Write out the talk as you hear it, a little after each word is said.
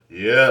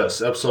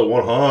Yes, episode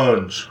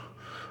 100.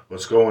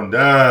 What's going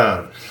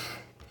down?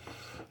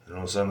 You know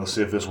what I'm saying? Let's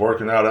see if it's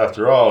working out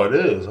after all. It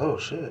is. Oh,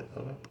 shit.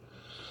 Okay.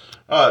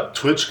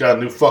 Twitch got a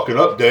new fucking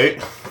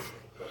update.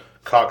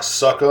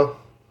 Cocksucker.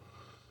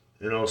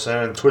 You know what I'm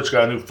saying? Twitch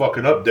got a new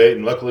fucking update,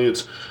 and luckily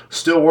it's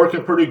still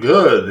working pretty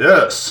good.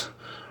 Yes.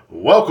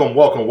 Welcome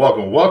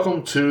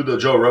to the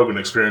Joe Rogan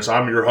Experience.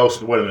 I'm your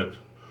host. Wait a minute.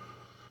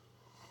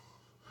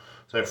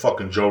 Say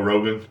fucking Joe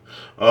Rogan.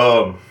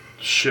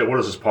 Shit, what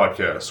is this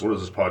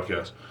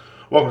podcast?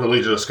 Welcome to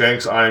Legion of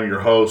Skanks. I am your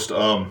host.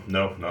 No.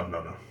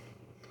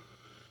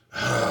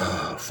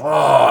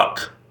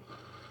 Fuck.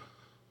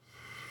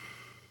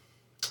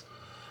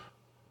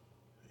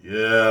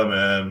 Yeah,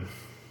 man.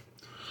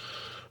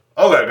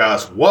 Okay,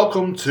 guys,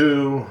 welcome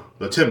to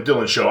the Tim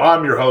Dillon Show.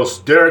 I'm your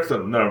host, Derek.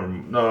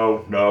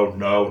 No.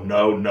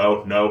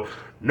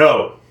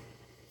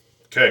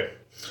 Okay.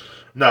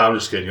 No, I'm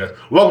just kidding, guys.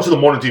 Welcome to the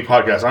Morning Tea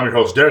Podcast. I'm your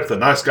host, Derek, the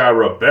nice guy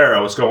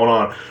Ribera. What's going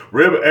on?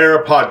 Rib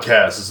Era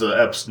Podcast is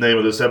the name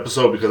of this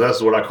episode because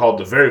that's what I called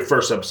the very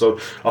first episode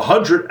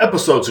 100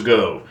 episodes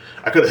ago.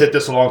 I could have hit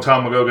this a long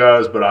time ago,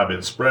 guys, but I've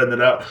been spreading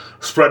it out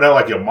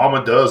like your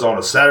mama does on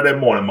a Saturday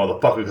morning,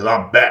 motherfucker, because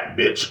I'm back,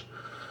 bitch.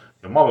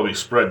 Your mama be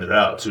spreading it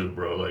out, too,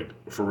 bro. Like,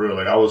 for real.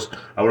 Like, I went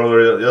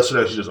over there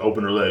yesterday, she just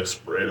opened her legs.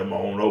 Spread them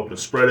on open.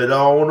 Spread it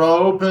on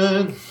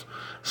open.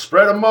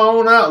 Spread them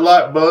on out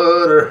like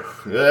butter.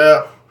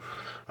 Yeah.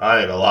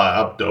 I ain't gonna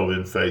lie. I dove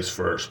in face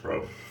first,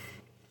 bro.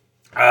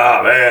 Ah,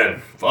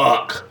 man.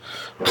 Fuck.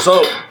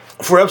 So,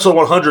 for episode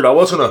 100, I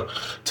was gonna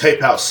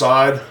tape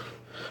outside.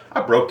 I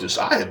broke this.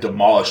 I had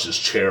demolished this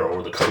chair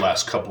over the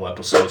last couple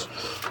episodes.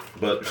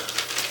 But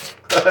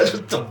I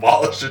just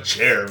demolished a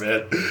chair,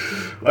 man.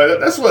 Like,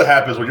 that's what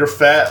happens when you're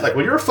fat. Like,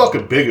 when you're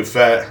fucking big and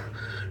fat,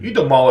 you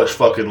demolish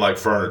fucking, like,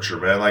 furniture,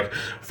 man. Like,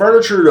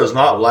 furniture does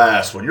not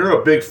last. When you're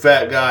a big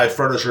fat guy,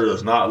 furniture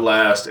does not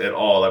last at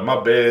all. Like,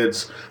 my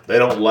beds, they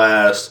don't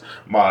last.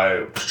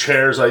 My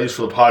chairs I use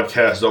for the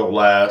podcast don't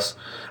last.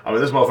 I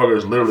mean, this motherfucker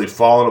is literally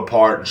falling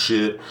apart and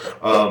shit.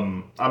 I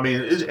mean,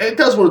 it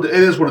is what it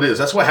is.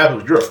 That's what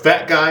happens when you're a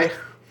fat guy.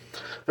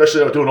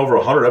 Especially doing over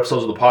 100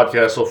 episodes of the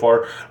podcast so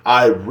far.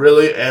 I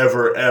really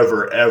ever have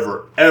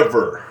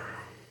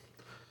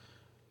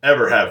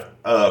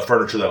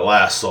furniture that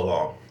lasts so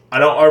long. I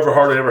don't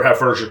hardly ever have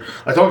furniture.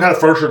 Like, the only kind of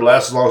furniture that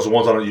lasts as long as the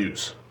ones I don't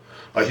use.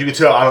 Like, you can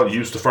tell I don't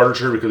use the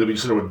furniture because it'd be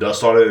sitting with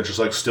dust on it and it's just,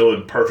 like, still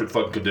in perfect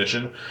fucking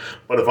condition.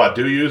 But if I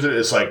do use it,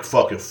 it's, like,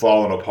 fucking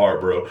falling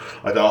apart, bro.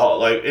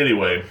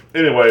 Anyway,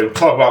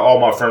 talk about all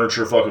my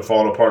furniture fucking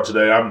falling apart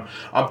today. I'm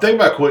thinking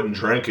about quitting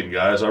drinking,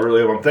 guys. I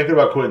really am. I'm thinking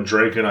about quitting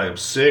drinking. I am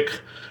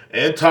sick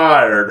and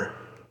tired.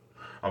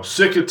 I'm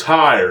sick and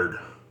tired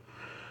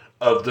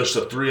of just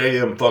a 3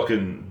 a.m.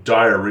 fucking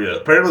diarrhea.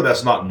 Apparently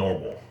that's not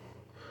normal.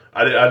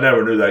 I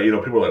never knew that. You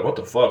know, people are like, what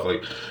the fuck?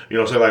 Like, you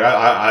know what I'm saying? Like,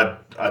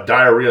 I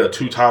diarrhea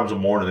 2 times a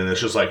morning, and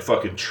it's just like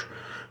fucking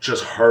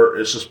just hurt.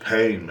 It's just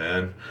pain,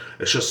 man.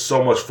 It's just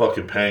so much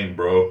fucking pain,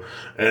 bro.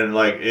 And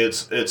like,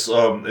 it's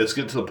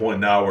getting to the point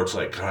now where it's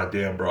like, god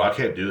damn, bro, I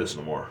can't do this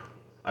no more.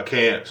 I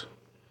can't.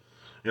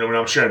 You know, I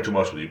mean, I'm sharing too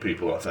much with you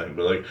people, I think.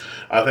 But like,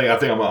 I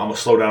think I'm gonna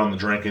slow down on the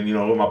drinking. You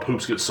know, when my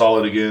poops get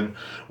solid again,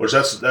 which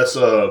that's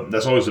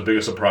always the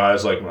biggest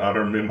surprise. Like, I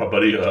remember me and my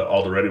buddy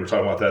Aldereti were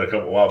talking about that a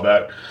while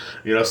back.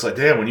 You know, it's like,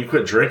 damn, when you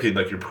quit drinking,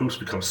 like, your poops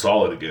become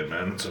solid again,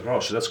 man. It's like, oh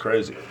shit, that's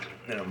crazy.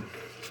 Yeah.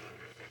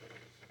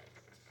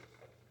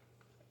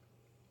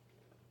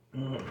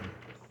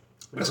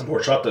 Got some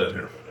horchata in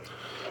here.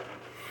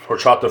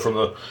 Horchata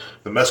from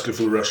the Mexican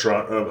food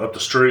restaurant up the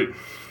street.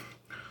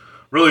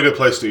 Really good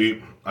place to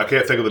eat. I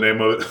can't think of the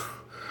name of it.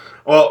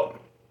 Well,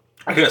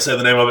 I can't say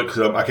the name of it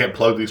because I can't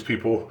plug these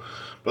people.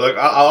 But like,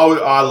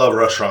 I love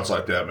restaurants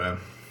like that, man.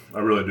 I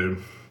really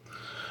do.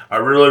 I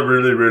really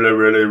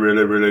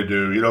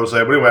do. You know what I'm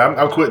saying? But anyway,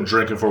 I'm quitting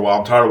drinking for a while.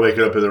 I'm tired of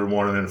waking up every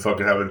morning and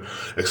fucking having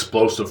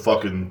explosive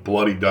fucking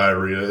bloody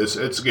diarrhea.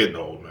 It's getting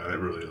old, man. It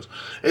really is.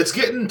 It's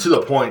getting to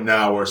the point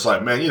now where it's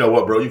like, man, you know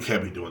what, bro? You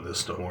can't be doing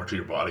this no more to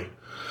your body.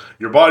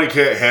 Your body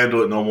can't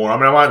handle it no more. I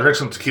mean, I might drink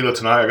some tequila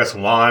tonight. I got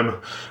some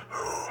lime.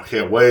 I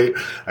can't wait.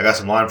 I got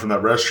some lime from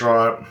that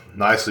restaurant.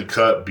 Nicely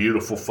cut,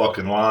 beautiful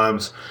fucking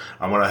limes.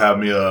 I'm going to have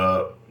me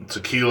a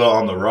tequila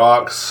on the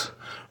rocks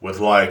with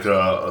like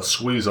a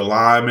squeeze of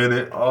lime in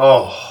it.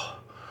 Oh,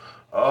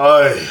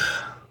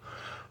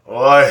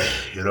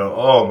 you know,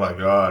 oh my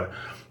God.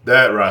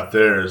 That right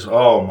there is,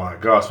 oh my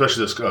God.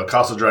 Especially this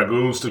Casa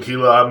Dragoons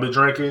tequila I've been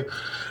drinking.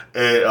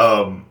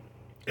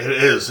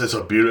 It's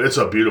a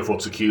beautiful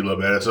tequila,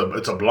 man. It's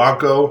a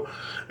Blanco.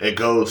 It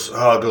goes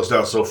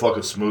down so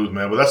fucking smooth,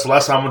 man. But that's the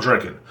last time I'm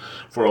drinking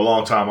for a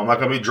long time. I'm not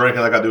gonna be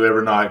drinking like I do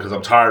every night because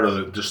I'm tired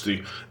of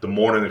the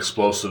morning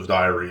explosive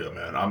diarrhea,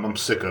 man. I'm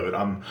sick of it.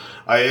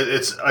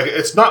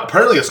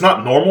 Apparently it's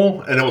not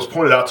normal, and it was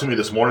pointed out to me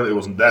this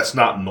morning. That's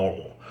not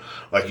normal.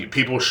 Like,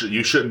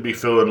 you shouldn't be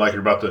feeling like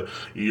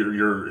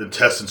your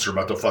intestines are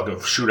about to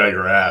fucking shoot out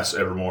your ass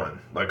every morning.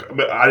 Like,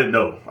 I didn't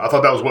know. I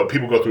thought that was what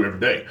people go through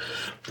every day.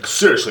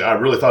 Seriously, I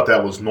really thought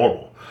that was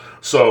normal.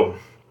 So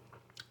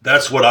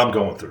that's what I'm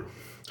going through.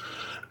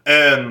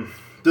 And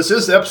This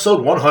is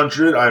episode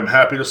 100. I'm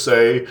happy to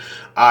say.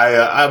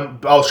 I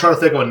was trying to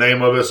think of a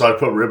name of it, so I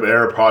put Rib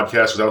Era Podcast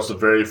because that was the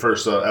very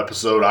first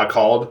episode I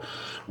called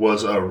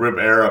was a Rib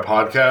Era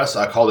Podcast.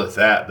 I called it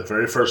that, the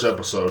very first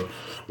episode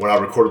when I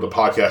recorded the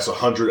podcast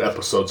 100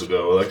 episodes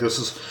ago. Like, this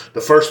is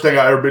the first thing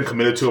I've ever been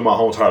committed to in my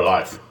whole entire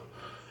life.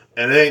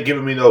 And it ain't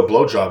giving me no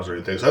blowjobs or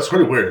anything. So that's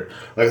pretty weird.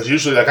 Like, it's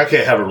usually, like, I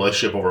can't have a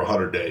relationship over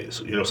 100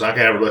 days. You know, so I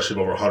can't have a relationship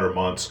over 100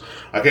 months.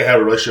 I can't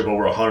have a relationship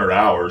over 100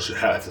 hours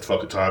half the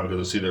fucking time because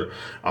it's either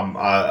I'm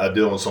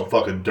dealing with some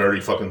fucking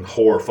dirty fucking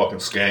whore fucking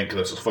skank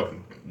that's a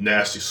fucking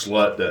nasty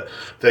slut that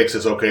thinks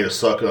it's okay to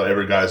suck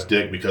every guy's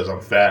dick because I'm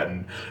fat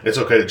and it's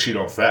okay to cheat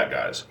on fat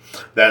guys.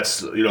 That's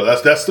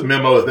the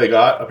memo that they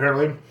got,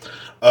 apparently.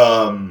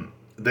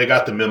 They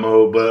got the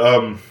memo,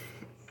 but,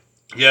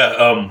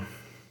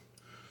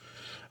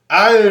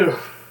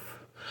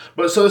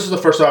 so this is the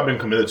first time I've been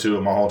committed to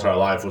in my whole entire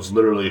life was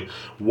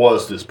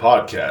this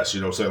podcast, you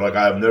know what I'm saying? Like,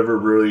 I've never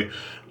really,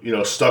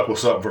 stuck with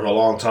something for a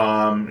long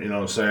time, you know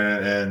what I'm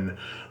saying? And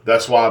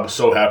that's why I'm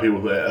so happy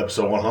with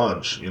episode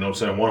 100, you know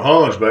what I'm saying?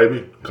 100,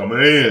 baby, coming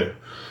in,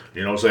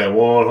 you know what I'm saying?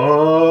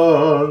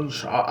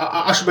 100.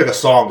 I should make a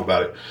song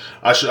about it.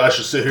 I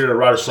should sit here and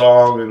write a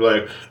song and be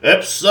like,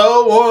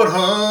 episode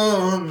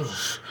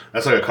 100.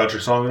 That's like a country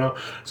song, you know?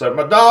 It's like,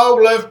 my dog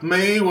left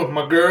me with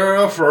my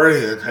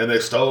girlfriend, and they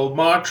stole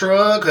my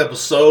truck,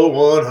 episode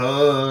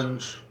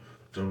 100.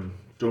 Dun,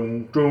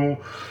 dun, dun.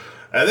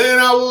 And then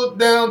I went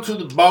down to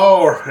the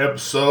bar,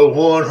 episode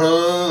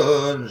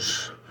 100.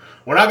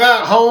 When I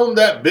got home,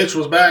 that bitch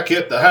was back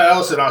at the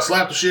house, and I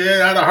slapped the shit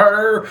out of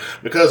her,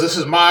 because this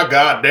is my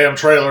goddamn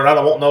trailer, and I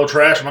don't want no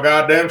trash in my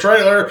goddamn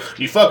trailer.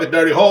 You fucking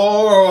dirty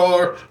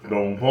whore.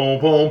 Boom, boom,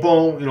 boom,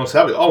 boom. You know,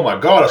 so oh my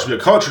God, I should be a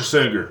country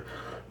singer.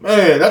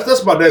 Man,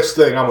 that's my next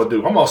thing I'm going to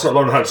do. I'm going to start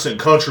learning how to sing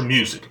country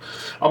music.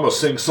 I'm going to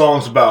sing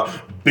songs about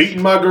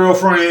beating my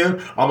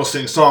girlfriend. I'm going to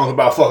sing songs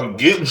about fucking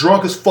getting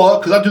drunk as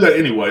fuck. Because I do that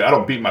anyway. I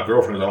don't beat my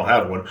girlfriend because I don't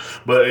have one.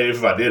 But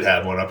if I did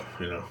have one,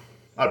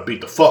 I'd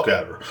beat the fuck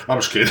out of her.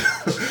 I'm just kidding.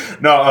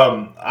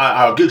 No,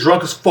 I'll get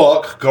drunk as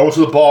fuck, go to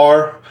the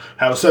bar,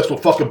 having sex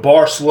with fucking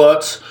bar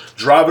sluts,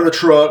 driving a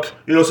truck.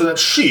 You know, so that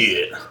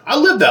shit. I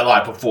lived that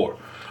life before.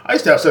 I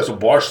used to have sex with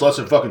bar sluts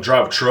and fucking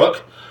drive a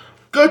truck.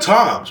 Good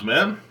times,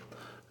 man.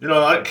 You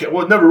know, I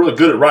was never really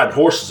good at riding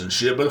horses and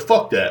shit, but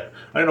fuck that.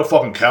 I ain't no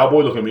fucking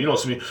cowboy looking at me. You know,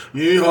 see me,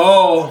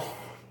 yeehaw. You know,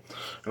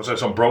 it's like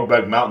some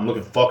Brokeback Mountain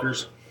looking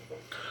fuckers.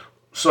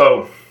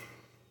 So,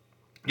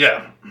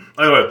 yeah.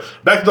 Anyway,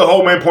 back to the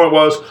whole main point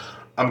was,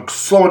 I'm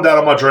slowing down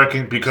on my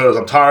drinking because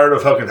I'm tired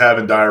of fucking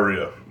having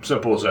diarrhea.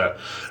 Simple as that.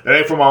 It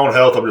ain't for my own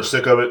health. I'm just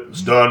sick of it.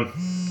 It's done.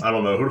 I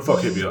don't know. Who the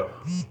fuck hit me up?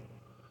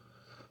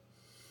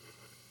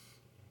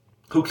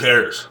 Who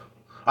cares?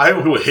 I hate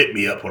when people hit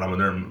me up when I'm in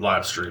their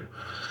live stream.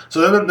 So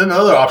then the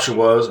other option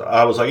was,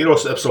 I was like,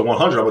 it's episode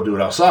 100, I'm going to do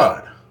it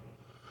outside.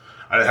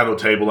 I didn't have no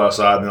table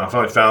outside, and then I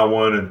finally found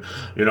one, and,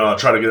 I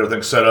tried to get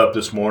everything set up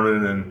this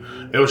morning, and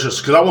it was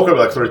just, because I woke up at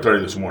like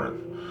 3:30 this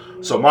morning.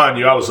 So mind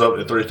you, I was up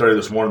at 3:30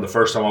 this morning. The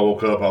first time I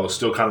woke up, I was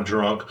still kind of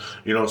drunk.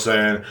 You know what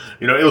I'm saying?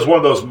 It was one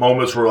of those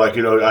moments where, like,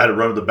 I had to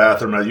run to the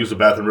bathroom, and I used the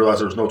bathroom, realized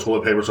there was no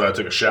toilet paper, so I had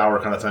to take a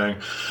shower kind of thing.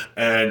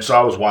 And so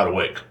I was wide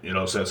awake. You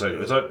know what I'm saying?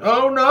 It's like,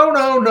 oh, no,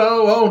 no,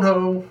 no, oh,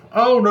 no,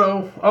 oh,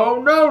 no,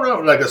 oh, no, no.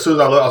 Like, as soon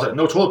as I looked, I was like,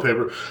 no toilet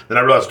paper. Then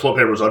I realized the toilet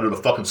paper was under the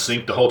fucking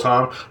sink the whole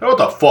time. Like, what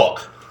the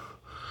fuck?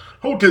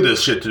 Who did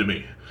this shit to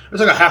me? It's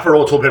like a half a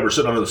roll of toilet paper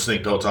sitting under the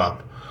sink the whole time.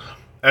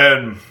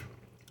 And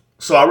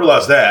so I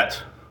realized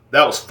that.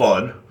 That was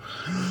fun.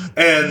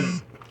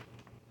 And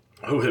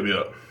who hit me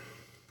up?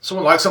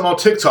 Someone liked something on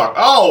TikTok.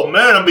 Oh,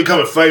 man, I'm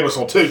becoming famous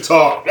on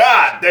TikTok.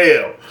 God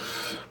damn.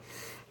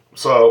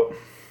 So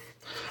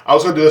I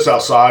was going to do this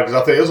outside because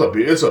I think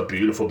it's a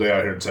beautiful day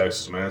out here in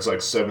Texas, man. It's like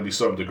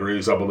 70-something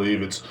degrees, I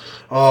believe. It's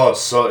a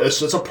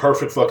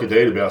perfect fucking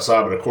day to be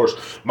outside. But, of course,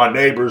 my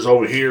neighbors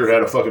over here had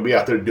to fucking be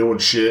out there doing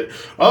shit.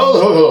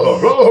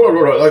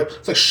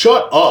 It's like,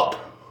 shut up.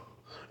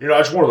 I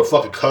just wanted to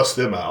fucking cuss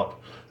them out.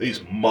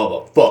 These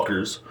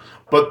motherfuckers.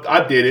 But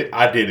I did it.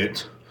 I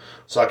didn't.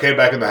 So I came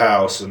back in the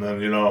house, and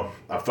then,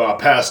 I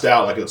passed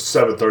out like at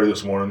 7:30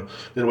 this morning.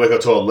 Didn't wake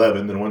up till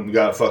 11. Then went and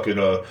got fucking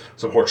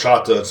some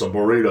horchata and some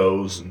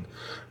burritos. And,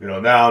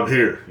 now I'm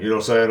here. You know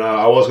what I'm saying?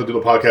 I was going to do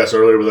the podcast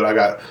earlier, but then I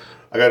got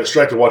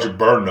distracted watching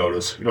Burn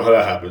Notice. You know how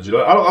that happens. I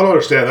don't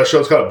understand. That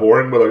show's kind of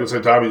boring, but at the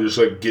same time, you just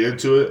like get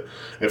into it.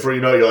 And for,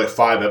 you're like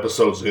 5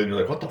 episodes in.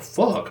 You're like, what the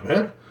fuck,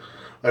 man?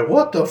 Like,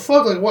 what the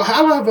fuck? Like,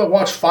 how have I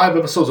watched 5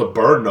 episodes of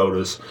Burn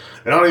Notice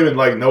and I don't even,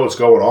 like, know what's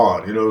going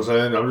on? You know what I'm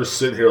saying? I'm just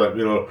sitting here, like,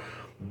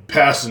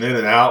 passing in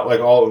and out, like,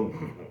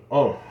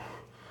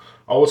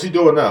 what's he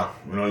doing now?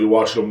 You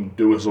watch him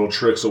do his little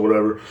tricks or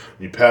whatever.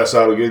 You pass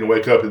out again, you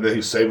wake up, and then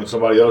he's saving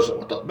somebody else. Like,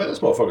 what the, man, this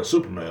motherfucker's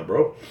Superman,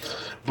 bro.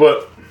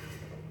 But,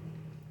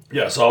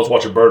 yeah, so I was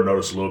watching Burn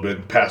Notice a little bit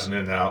and passing in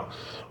and out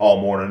all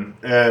morning.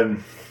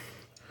 And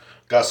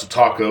got some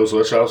tacos,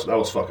 which that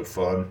was fucking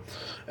fun.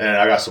 And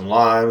I got some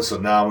limes, so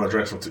now I'm going to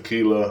drink some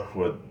tequila.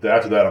 But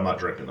after that, I'm not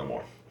drinking no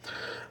more.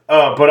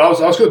 But I was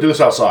going to do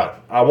this outside.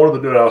 I wanted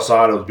to do it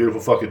outside. It was a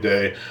beautiful fucking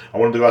day. I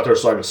wanted to go out there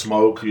so I could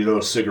smoke,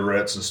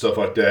 cigarettes and stuff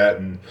like that,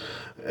 and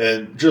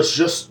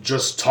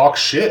just talk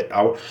shit.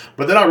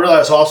 But then I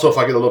realized also if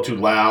I get a little too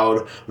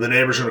loud, the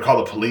neighbors are gonna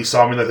call the police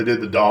on me like they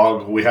did the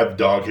dog. We had the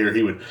dog here.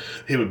 He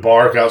would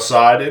bark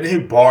outside, and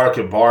he'd bark,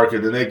 and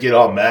then they'd get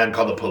all mad and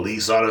call the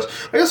police on us.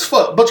 Like it's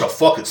a bunch of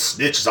fucking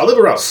snitches. I live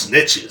around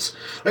snitches.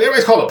 Like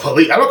everybody's called the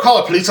police. I don't call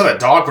the police on a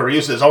dog for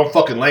using his own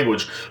fucking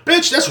language.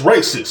 Bitch, that's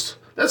racist.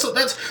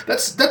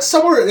 That's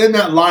somewhere in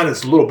that line.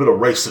 It's a little bit of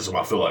racism.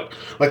 I feel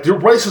like you're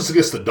racist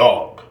against the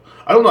dog.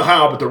 I don't know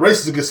how, but the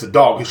racist against the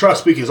dog. He's trying to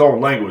speak his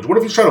own language. What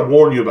if he's trying to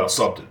warn you about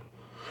something?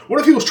 What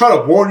if he was trying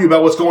to warn you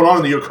about what's going on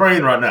in the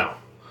Ukraine right now?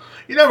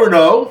 You never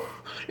know.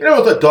 You know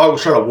what that dog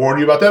was trying to warn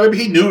you about that? Maybe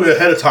he knew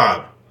ahead of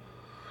time.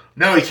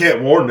 Now he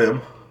can't warn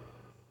them.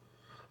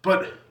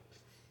 But,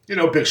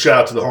 big shout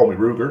out to the homie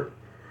Ruger.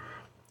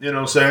 You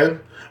know what I'm saying?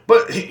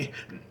 But, you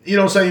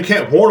know what I'm saying? You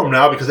can't warn them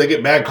now because they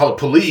get mad and call the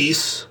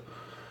police.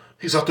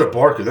 He's out there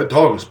barking. That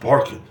dog is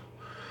barking.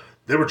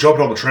 They were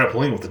jumping on the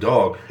trampoline with the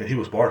dog, and he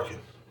was barking.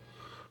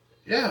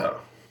 Yeah.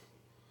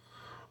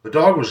 The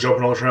dog was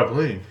jumping on the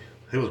trampoline.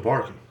 He was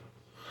barking.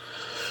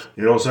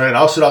 You know what I'm saying?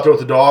 I'll sit out there with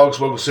the dog,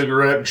 smoke a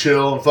cigarette, and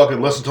chill, and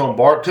fucking listen to him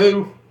bark,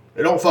 too.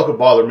 It don't fucking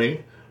bother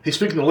me. He's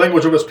speaking the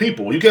language of his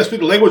people. You can't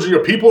speak the language of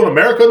your people in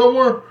America no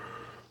more?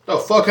 What the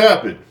fuck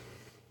happened?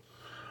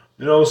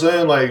 You know what I'm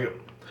saying? Like,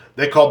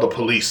 they called the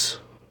police.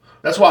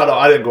 That's why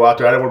I didn't go out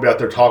there. I didn't want to be out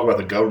there talking about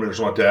the government or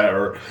something like that,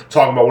 or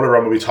talking about whatever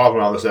I'm going to be talking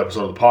about on this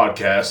episode of the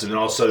podcast, and then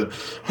all of a sudden,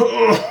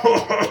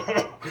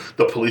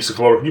 the police will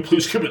come over. Can you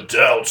please keep it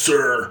down,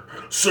 sir?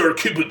 Sir,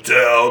 keep it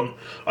down.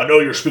 I know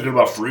you're speaking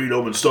about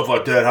freedom and stuff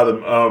like that, how the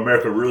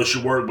America really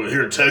should work, but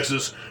here in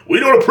Texas,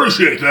 we don't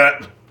appreciate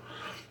that.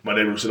 My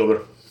neighbor would sit over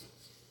there.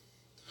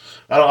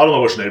 I don't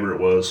know which neighbor it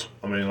was.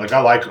 I mean, like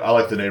I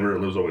like the neighbor that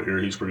lives over here.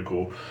 He's pretty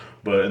cool.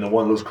 And the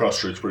one that lives across the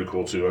street's pretty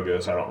cool too, I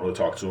guess. I don't really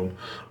talk to him.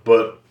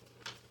 But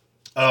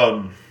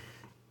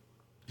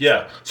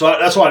yeah, so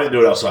that's why I didn't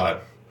do it outside.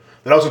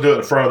 Then I was going to do it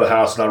in front of the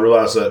house, and I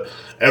realized that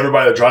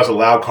everybody that drives a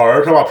loud car,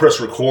 every time I press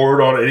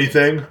record on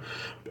anything,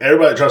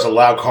 everybody that drives a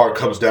loud car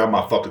comes down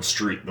my fucking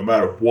street, no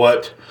matter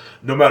what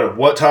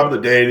time of the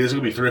day it is. It's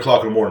going to be 3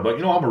 o'clock in the morning. Like,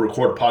 I'm going to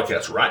record a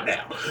podcast right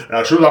now. And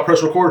as soon as I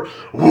press record,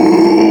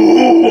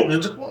 whoo, and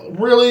it's like,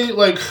 really?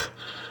 Like,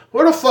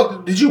 where the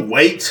fuck, did you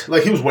wait?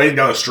 Like, he was waiting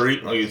down the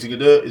street. Like, is he going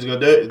to do it? Is he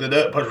going to do it? He's going to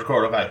do it? Punch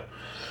record, okay.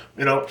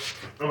 I'm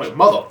like,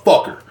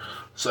 motherfucker.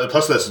 So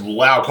plus this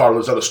loud car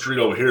lives on the street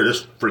over here.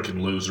 This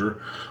freaking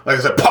loser. Like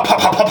I said, pop,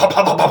 pop, pop, pop, pop,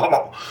 pop, pop,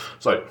 pop.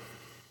 It's like,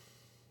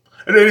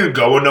 it ain't even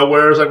going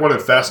nowhere. It's like one of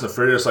the Fast and the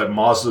Furious, like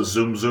Mazda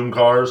zoom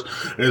cars.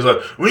 And he's like,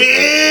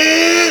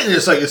 and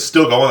it's like, it's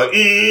still going like,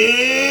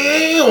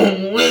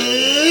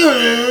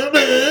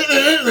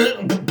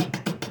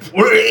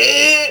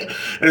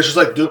 and it's just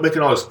like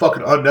making all this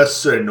fucking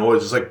unnecessary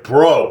noise. It's like,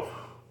 bro.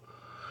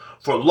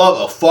 For love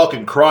of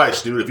fucking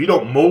Christ, dude, if you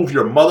don't move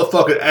your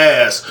motherfucking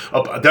ass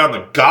up down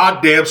the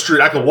goddamn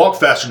street, I can walk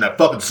faster than that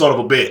fucking son of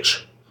a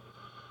bitch.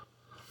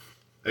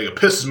 Like, it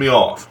pisses me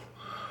off.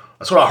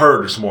 That's what I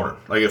heard this morning.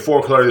 Like, at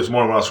 4:30 this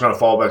morning when I was trying to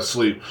fall back to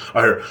sleep, I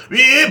heard,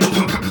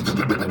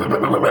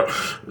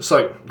 it's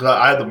like,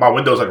 I had my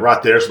window's like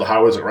right there, so the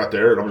highway's like right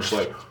there, and I'm just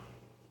like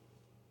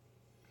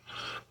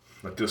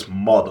this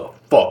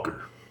motherfucker.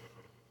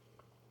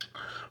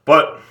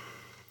 But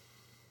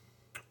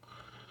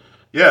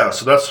yeah,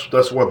 so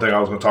that's one thing I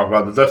was going to talk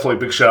about. There's definitely a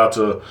big shout out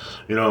to,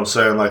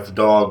 like the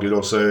dog, he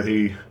was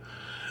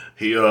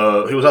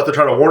out there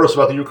trying to warn us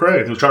about the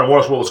Ukraine. He was trying to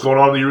warn us what was going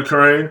on in the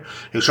Ukraine.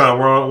 He was trying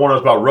to warn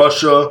us about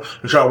Russia. He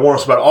was trying to warn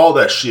us about all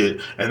that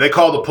shit. And they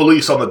called the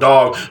police on the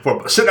dog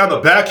for sitting out in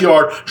the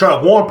backyard trying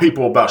to warn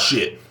people about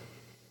shit.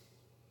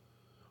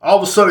 All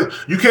of a sudden,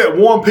 you can't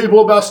warn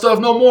people about stuff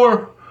no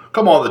more?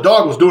 Come on, the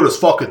dog was doing his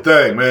fucking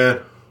thing,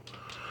 man.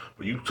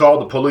 But you called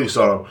the police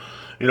on him.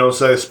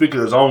 Speaking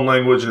his own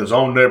language in his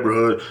own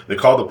neighborhood, they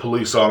called the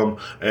police on him,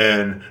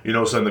 and,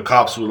 the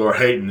cops are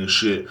hating and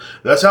shit.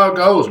 That's how it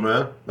goes,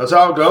 man. That's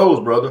how it goes,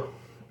 brother.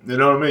 You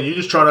know what I mean? You're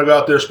just trying to go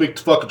out there and speak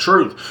the fucking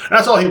truth. And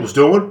that's all he was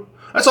doing.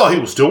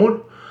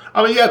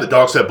 I mean, yeah, the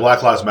dog said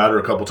Black Lives Matter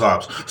a couple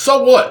times.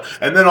 So what?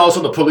 And then all of a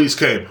sudden the police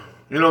came.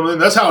 You know what I mean?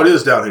 That's how it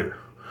is down here.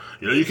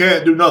 You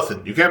can't do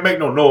nothing. You can't make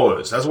no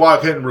noise. That's why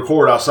I can't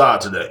record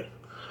outside today.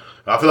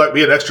 I feel like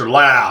being extra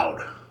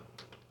loud.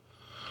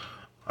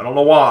 I don't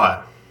know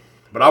why.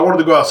 But I wanted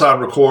to go outside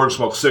and record,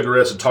 smoke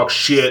cigarettes, and talk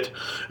shit,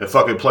 and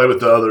fucking play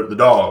with the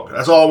dog.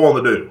 That's all I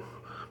wanted to do.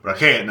 But I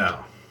can't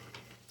now.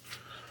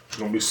 I'm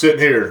going to be sitting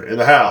here in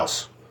the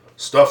house,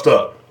 stuffed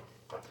up.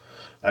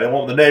 I didn't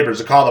want the neighbors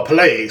to call the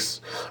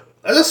police.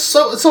 It's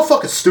so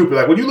fucking stupid.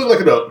 Like, when you live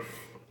like in a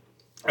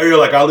area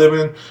like I live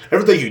in,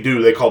 everything you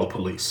do, they call the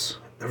police.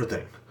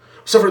 Everything.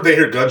 Except for they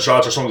hear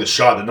gunshots or someone gets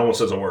shot and no one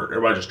says a word.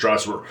 Everybody just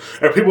drives through.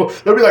 And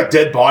there'll be like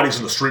dead bodies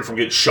in the street from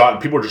getting shot,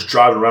 and people are just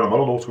driving around them. I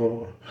don't know what's going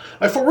on.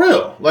 Like, for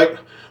real. Like,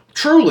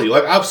 truly.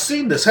 Like, I've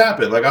seen this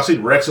happen. Like, I've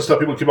seen wrecks and stuff.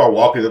 People keep on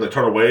walking, then they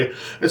turn away.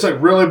 It's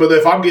like, really? But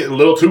if I'm getting a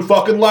little too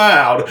fucking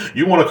loud,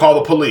 you want to call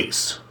the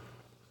police.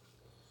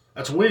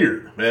 That's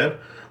weird, man.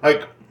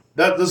 Like,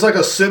 there's like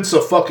a sense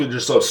of fucking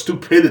just of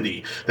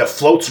stupidity that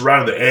floats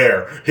around in the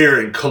air here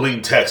in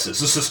Killeen, Texas.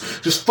 This is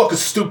just fucking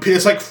stupid.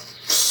 It's like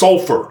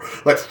sulfur,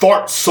 like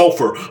fart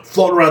sulfur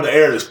floating around the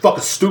air. These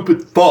fucking stupid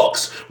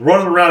fucks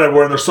running around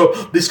everywhere,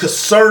 and these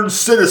concerned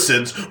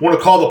citizens want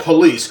to call the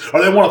police,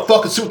 or they want to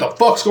fucking see what the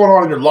fuck's going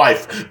on in your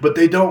life, but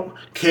they don't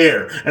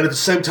care. And at the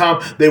same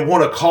time, they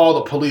want to call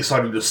the police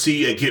on you to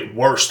see it get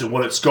worse than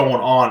what it's going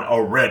on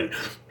already.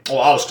 Well,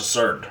 I was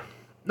concerned.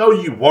 No,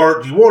 you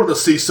weren't. You wanted to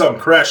see something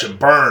crash and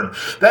burn.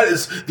 That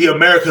is the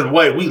American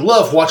way. We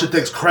love watching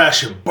things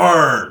crash and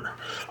burn.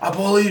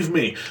 Believe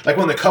me. Like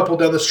when the couple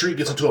down the street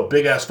gets into a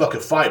big-ass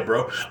fucking fight,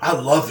 bro. I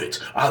love it.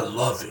 I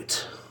love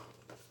it.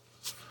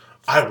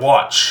 I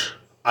watch.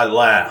 I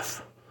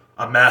laugh.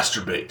 I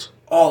masturbate.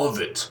 All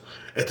of it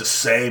at the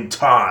same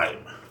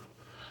time.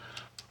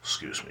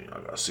 Excuse me.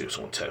 I gotta see if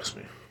someone texts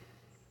me.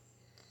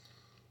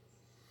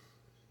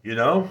 You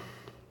know?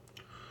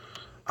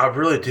 I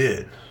really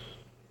did.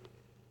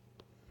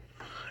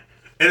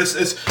 And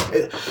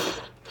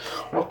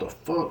what the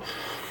fuck?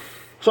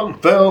 Something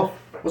fell.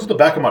 Was it the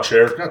back of my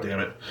chair? God damn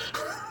it.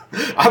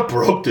 I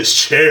broke this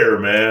chair,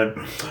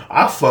 man.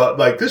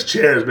 This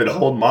chair has been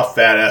holding my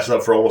fat ass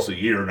up for almost a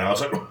year now.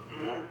 It's like,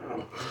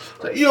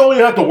 you don't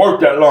even have to work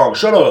that long.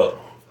 Shut up.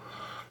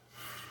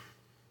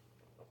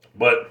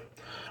 But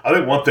I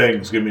think one thing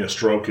that's giving me a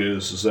stroke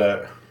is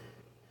that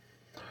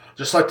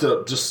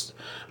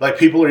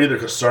people are either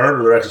concerned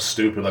or they're actually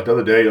stupid. Like the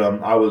other day,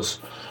 I was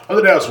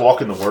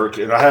walking to work,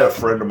 and I had a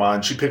friend of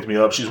mine. She picked me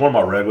up. She's one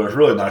of my regulars.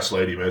 Really nice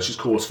lady, man. She's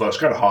cool as fuck.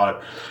 She's kind of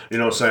hot, you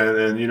know what I'm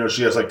saying? And, you know,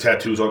 she has, like,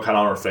 tattoos on kind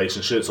of on her face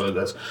and shit, so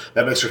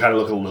that makes her kind of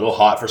look a little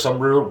hot for some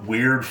real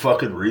weird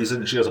fucking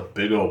reason. She has a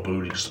big old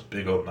booty, just a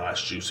big old nice,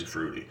 juicy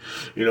fruity.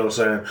 You know what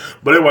I'm saying?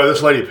 But anyway,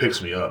 this lady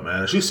picks me up,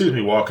 man. She sees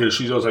me walking.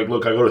 She goes like,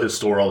 look, I go to his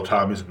store all the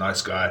time. He's a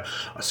nice guy.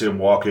 I see him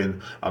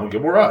walking. I'm going to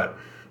give him a ride.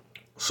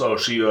 So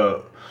she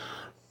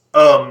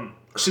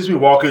sees me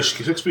walking,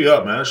 she picks me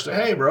up, man. She's like,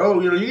 hey, bro,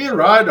 you need a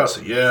ride? And I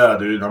said, yeah,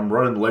 dude, I'm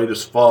running late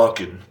as fuck,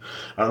 and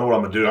I don't know what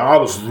I'm going to do. I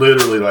was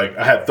literally, like,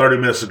 I had 30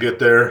 minutes to get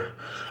there.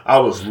 I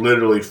was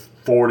literally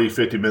 40,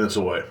 50 minutes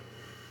away,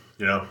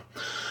 you know?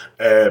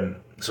 And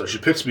so she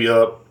picks me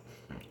up,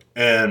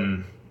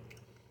 and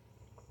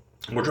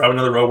we're driving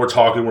down the road, we're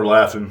talking, we're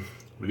laughing.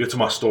 We get to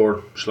my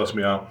store, she lets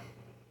me out.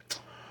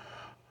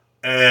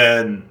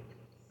 And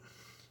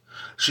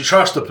she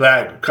tries to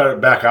cut it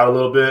back out a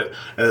little bit,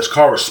 and this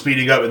car was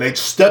speeding up, and they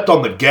stepped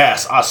on the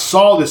gas. I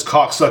saw this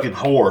cocksucking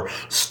whore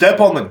step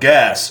on the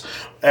gas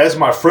as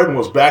my friend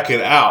was backing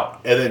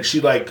out, and then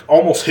she, like,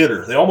 almost hit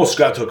her. They almost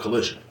got to a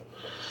collision.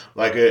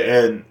 Like,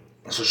 and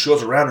so she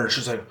goes around her, and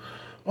she's like,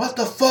 what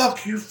the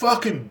fuck, you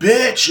fucking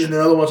bitch? And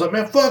the other one's like,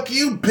 man, fuck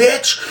you,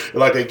 bitch.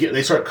 And like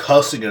they start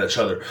cussing at each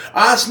other.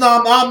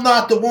 I'm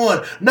not the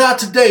one, not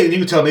today. And you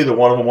can tell neither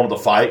one of them wanted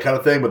to fight, kind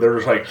of thing. But they're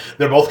just like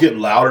they're both getting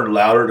louder and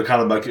louder to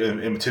kind of like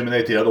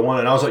intimidate the other one.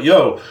 And I was like,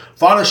 yo,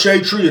 find a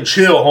shade tree and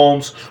chill,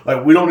 Holmes.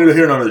 Like we don't need to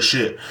hear none of this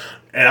shit.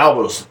 And I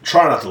was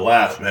trying not to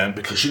laugh, man,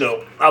 because you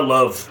know I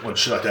love when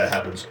shit like that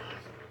happens.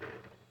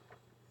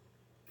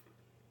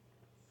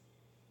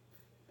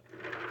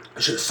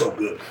 That shit is so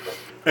good.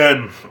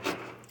 And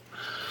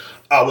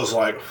I was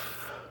like,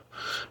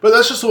 but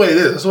that's just the way it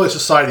is. That's the way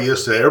society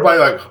is today. Everybody,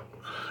 like,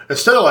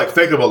 instead of, like,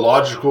 thinking of a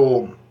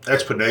logical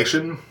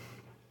explanation,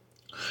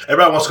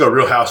 everybody wants to go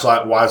Real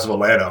Housewives of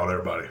Atlanta on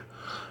everybody.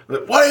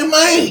 Like, what do you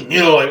mean? You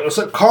know, like, it's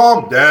like,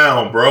 calm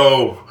down,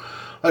 bro.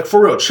 Like,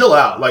 for real, chill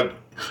out. Like,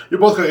 you're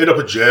both going to end up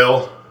in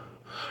jail.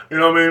 You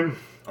know what I mean?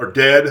 Or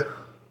dead.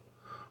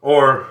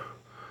 Or,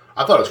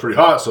 I thought it was pretty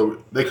hot,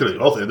 so they could have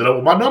both ended up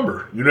with my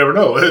number. You never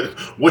know.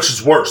 Which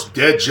is worse,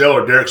 dead, jail,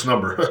 or Derek's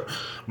number?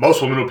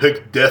 Most women would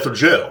pick death or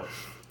jail.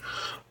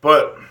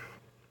 But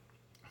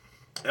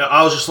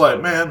I was just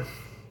like, man,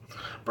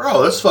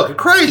 bro, that's fucking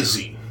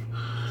crazy.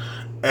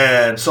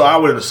 And so I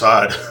went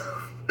inside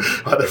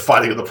while they're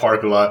fighting in the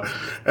parking lot.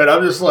 And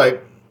I'm just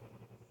like,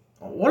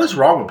 what is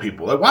wrong with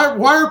people? Like,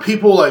 why are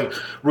people, like,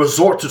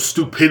 resort to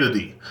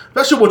stupidity?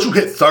 Especially once you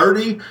hit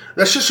 30,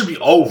 that shit should be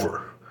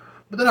over.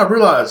 But then I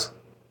realized,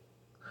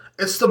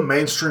 it's the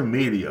mainstream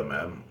media,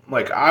 man.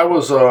 Like, I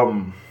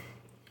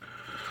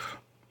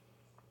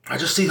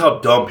just see how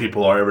dumb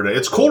people are every day.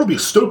 It's cool to be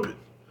stupid.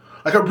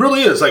 Like, it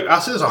really is. Like, I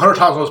said this 100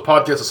 times on this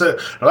podcast. I said,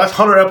 the last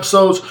 100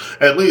 episodes,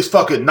 at least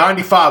fucking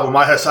 95 of them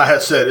I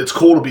had said, it's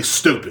cool to be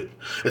stupid.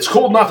 It's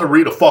cool not to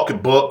read a fucking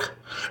book.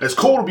 It's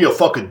cool to be a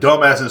fucking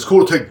dumbass, and it's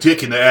cool to take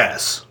dick in the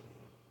ass.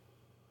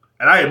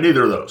 And I am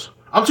neither of those.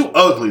 I'm too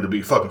ugly to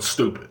be fucking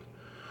stupid.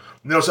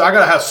 You know, so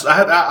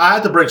I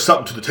had to bring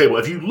something to the table.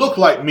 If you look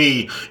like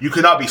me, you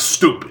cannot be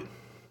stupid.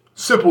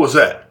 Simple as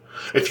that.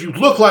 If you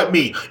look like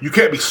me, you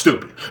can't be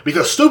stupid.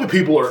 Because stupid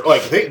people are,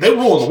 like, they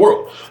rule in the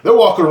world. They're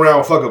walking around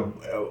with fucking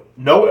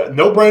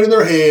no brain in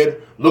their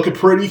head, looking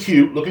pretty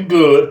cute, looking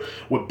good,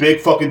 with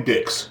big fucking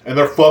dicks. And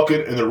they're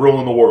fucking and they're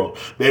ruling the world.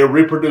 They are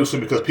reproducing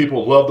because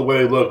people love the way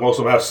they look. Most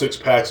of them have six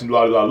packs and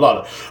blah, blah,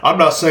 blah. I'm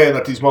not saying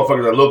that these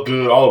motherfuckers that look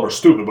good, all of them are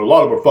stupid, but a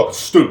lot of them are fucking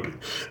stupid.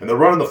 And they're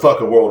running the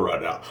fucking world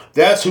right now.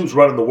 That's who's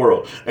running the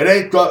world. It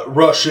ain't the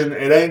Russian,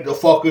 it ain't the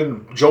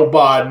fucking Joe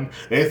Biden,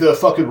 it ain't the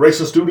fucking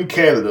racist dude in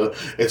Canada.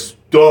 It's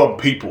dumb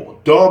people.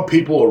 Dumb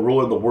people are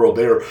ruling the world.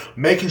 They're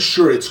making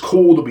sure it's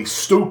cool to be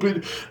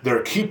stupid.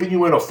 They're keeping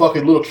you in a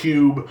fucking little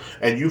cube,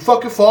 and you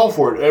fucking fall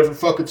for it every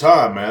fucking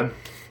time, man.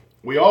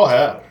 We all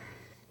have.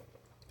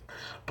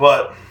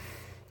 But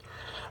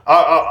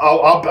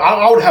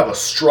I would have a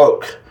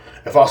stroke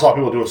if I saw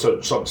people doing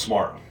something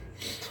smart.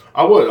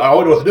 I would. I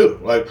wouldn't know what to do.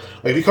 Like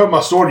if you come to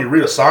my store and you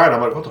read a sign,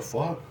 I'm like, what the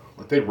fuck?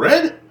 Like, they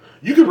read?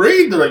 You can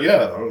read? They're like,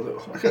 yeah. I'm like,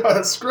 oh my God,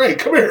 that's great.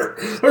 Come here.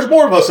 There's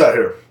more of us out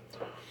here.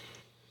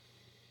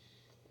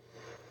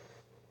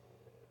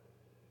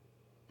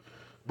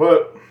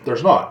 But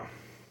there's not.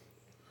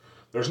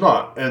 There's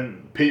not.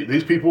 And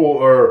these people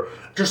are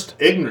just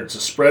ignorance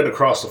is spread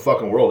across the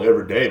fucking world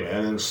every day,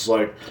 man. And it's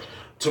like,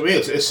 to me,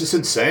 it's just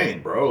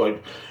insane, bro.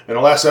 Like, in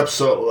the last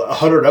episode,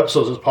 100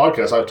 episodes of this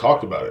podcast, I've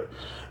talked about it.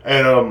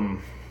 And,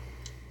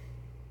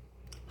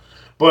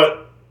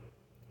 but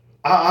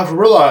I've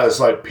realized,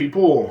 like,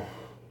 people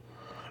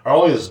are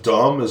only as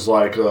dumb as,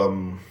 like,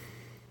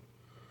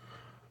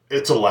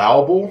 it's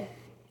allowable.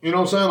 You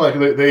know what I'm saying?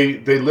 Like,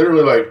 they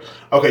literally, like,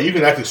 okay, you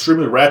can act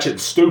extremely ratchet and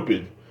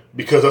stupid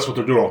because that's what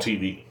they're doing on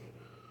TV.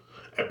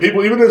 And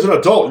people, even as an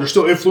adult, you're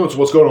still influenced with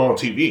what's going on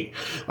TV.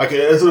 Like,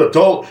 as an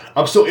adult,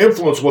 I'm still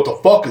influenced with what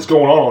the fuck is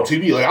going on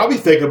TV. Like, I'll be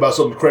thinking about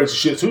some crazy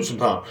shit, too,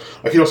 sometimes.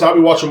 Like, you know, so I'll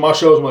be watching my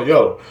shows, I'm like,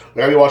 yo,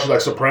 like, I'll be watching,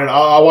 like, Sopranos.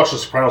 I watched The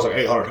Sopranos, like,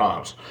 800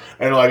 times.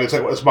 And, like,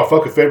 it's my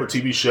fucking favorite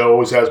TV show,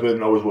 always has been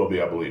and always will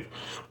be, I believe.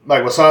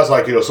 Like, besides,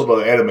 like, you know, some of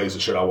the animes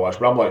and shit I watch.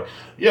 But I'm like,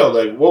 yo,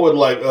 like, what would,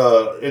 like,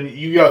 and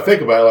you gotta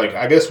think about it, like,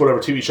 I guess whatever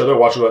TV show they're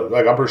watching,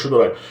 like, I'm pretty sure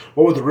they're like,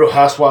 what would the Real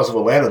Housewives of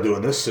Atlanta do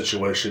in this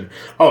situation?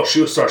 Oh, she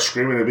would start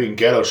screaming and being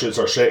ghetto, she'd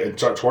start shaking and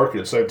start twerking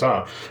at the same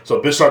time.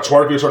 So a bitch start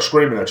twerking and start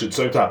screaming at you at the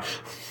same time.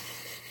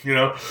 You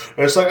know?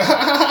 And it's like,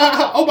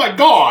 oh my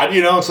God,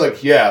 you know? It's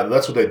like, yeah,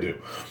 that's what they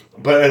do.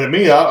 But, and to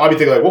me, I'd be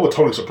thinking, like, what would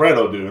Tony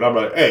Soprano do? And I'm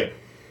like, hey,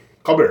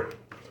 come here.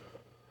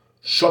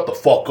 Shut the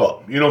fuck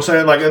up. You know what I'm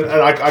saying? Like, and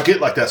I get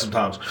like that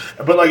sometimes.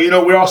 But, like, you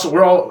know, we're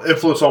all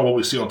influenced on what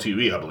we see on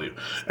TV, I believe.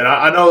 And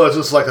I know that's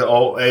just like an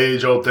old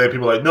thing.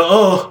 People are like,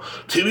 no,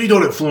 TV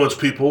don't influence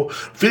people.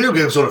 Video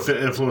games don't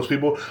influence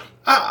people.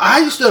 I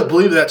used to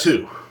believe that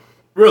too.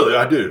 Really,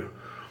 I do.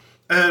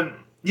 And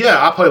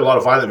yeah, I played a lot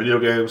of violent video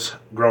games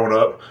growing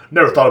up.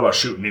 Never thought about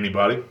shooting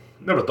anybody.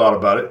 Never thought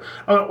about it.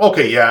 I mean,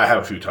 okay, yeah, I have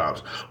a few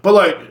times. But,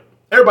 like,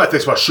 everybody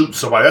thinks about shooting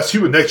somebody. That's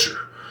human nature.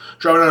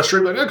 Driving down the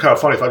street, like, that's kind of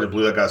funny if I just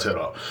blew that guy's head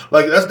off.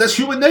 Like, that's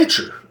human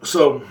nature.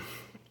 So,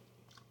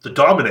 to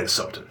dominate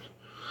something.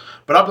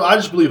 But I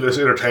just believe this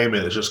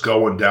entertainment is just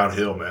going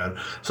downhill, man.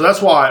 So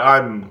that's why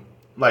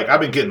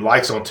I've been getting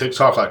likes on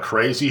TikTok like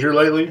crazy here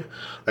lately.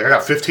 Like, I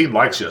got 15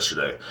 likes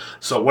yesterday.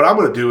 So what I'm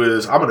going to do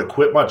is I'm going to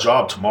quit my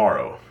job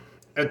tomorrow.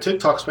 And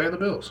TikTok's paying the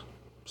bills.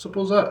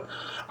 Simple as that.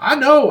 I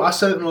know I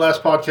said it in the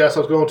last podcast I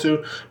was going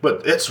to,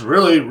 but it's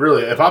really,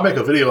 really, if I make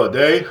a video a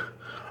day,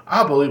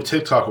 I believe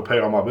TikTok will pay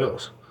all my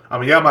bills. I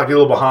mean, yeah, I might get a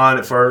little behind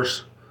at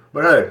first,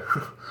 but hey,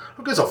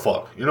 who gives a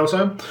fuck? You know what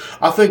I'm saying?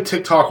 I think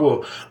TikTok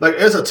will, like,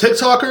 as a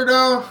TikToker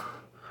now,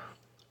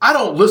 I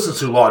don't listen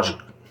to Logic,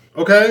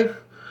 okay?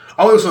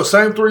 I listen to the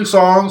same 3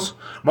 songs.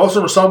 Most of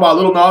them are sung by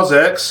Lil Nas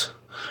X.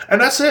 And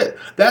that's it.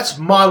 That's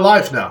my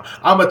life now.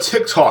 I'm a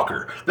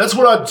TikToker. That's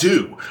what I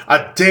do.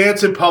 I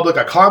dance in public.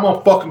 I climb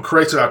on fucking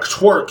crates and I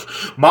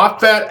twerk my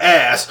fat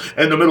ass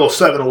in the middle of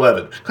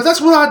 7-Eleven. Because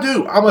that's what I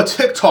do. I'm a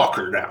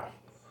TikToker now.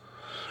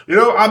 You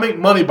know, I make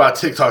money by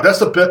TikTok. That's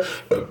the best.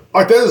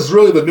 Like, that is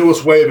really the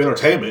newest way of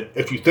entertainment,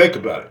 if you think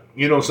about it.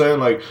 You know what I'm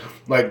saying?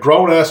 Like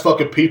grown-ass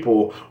fucking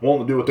people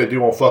want to do what they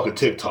do on fucking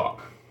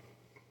TikTok.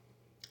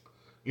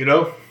 You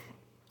know?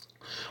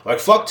 Like,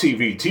 fuck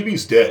TV.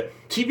 TV's dead.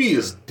 TV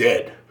is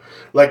dead.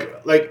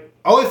 Like,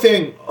 only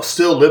thing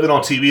still living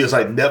on TV is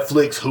like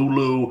Netflix,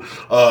 Hulu,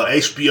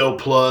 HBO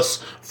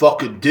Plus,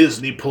 fucking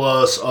Disney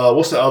Plus.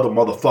 What's the other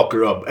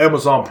motherfucker?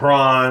 Amazon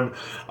Prime.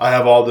 I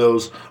have all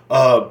those.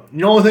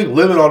 The only thing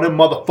living on them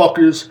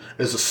motherfuckers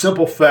is the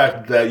simple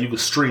fact that you can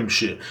stream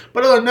shit.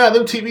 But other than that,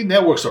 them TV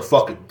networks are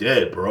fucking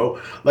dead,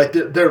 bro. Like,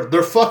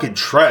 they're fucking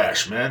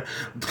trash, man.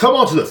 Come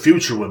on to the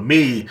future with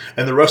me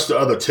and the rest of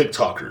the other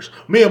TikTokers.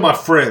 Me and my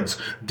friends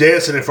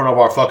dancing in front of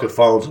our fucking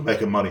phones and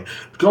making money.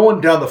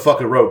 Going down the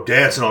fucking road,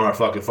 dancing on our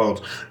fucking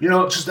phones. You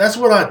know, just that's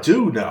what I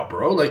do now,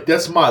 bro. Like,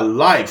 that's my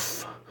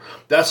life.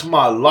 That's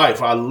my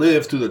life. I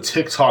live through the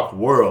TikTok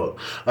world.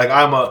 Like,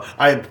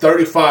 I am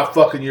 35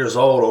 fucking years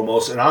old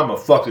almost, and I'm a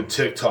fucking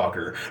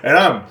TikToker. And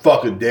I'm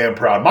fucking damn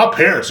proud. My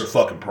parents are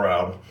fucking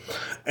proud.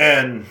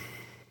 And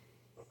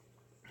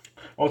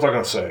what was I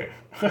going to say?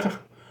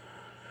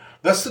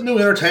 That's the new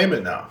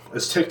entertainment now.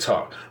 It's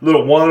TikTok.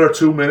 Little 1 or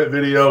 2 minute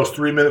videos,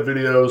 3-minute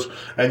videos,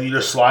 and you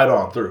just slide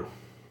on through.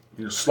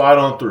 You just slide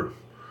on through.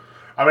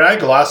 I mean, I ain't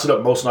glassed it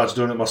up most nights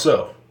doing it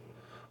myself.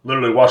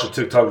 Literally watching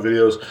TikTok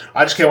videos.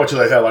 I just can't wait till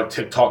they have like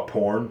TikTok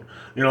porn.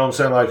 You know what I'm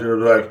saying? Like you're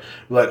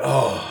like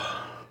oh.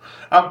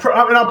 I'm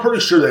pretty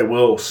sure they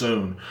will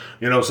soon.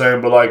 You know what I'm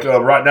saying? But like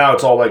right now,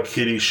 it's all like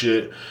kiddie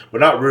shit.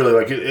 But not really.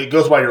 Like it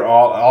goes by your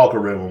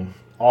algorithm.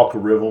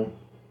 Algorithm.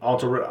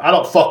 I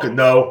don't fucking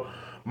know.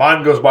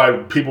 Mine goes by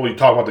people you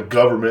talk about the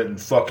government and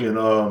fucking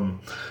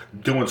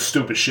doing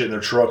stupid shit in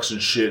their trucks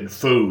and shit and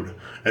food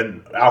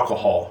and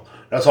alcohol.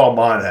 That's all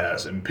mine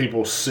has. And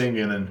people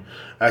singing and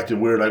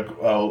acting weird. Like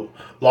a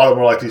lot of them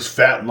are like these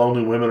fat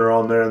lonely women are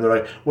on there and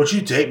they're like, "Would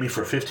you date me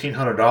for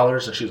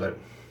 $1,500?" And she's like.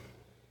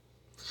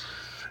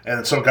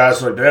 And some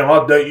guys are like, "Damn,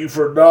 I'll date you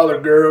for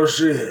 $1, girl."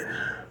 Shit.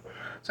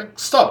 It's like,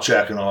 stop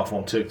jacking off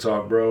on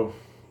TikTok, bro.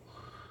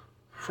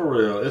 For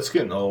real. It's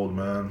getting old,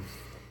 man.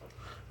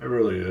 It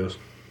really is.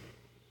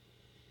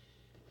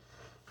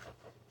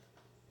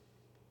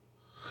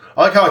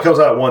 I like how it comes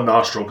out of one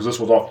nostril, because this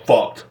was all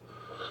fucked.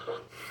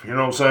 You know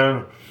what I'm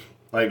saying?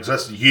 Like,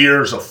 that's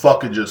years of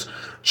fucking just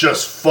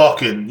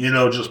fucking,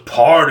 just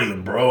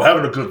partying, bro.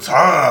 Having a good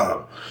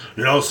time.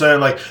 You know what I'm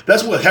saying? Like,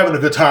 that's what having a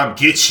good time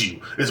gets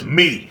you. It's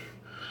me.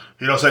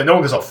 You know what I'm saying? No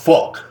one gives a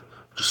fuck.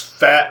 Just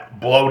fat,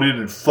 bloated,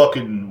 and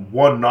fucking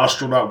one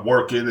nostril not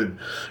working, and,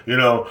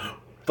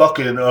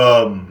 fucking,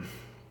 all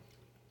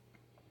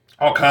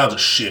kinds of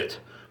shit.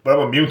 But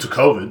I'm immune to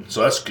COVID,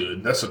 so that's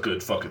good. That's a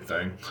good fucking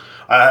thing.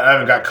 I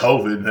haven't got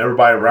COVID, and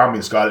everybody around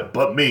me's got it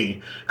but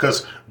me,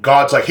 because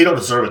God's like, he don't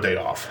deserve a day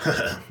off.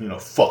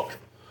 Fuck.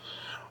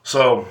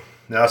 So,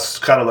 that's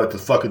kind of like the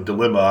fucking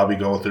dilemma I'll be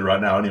going through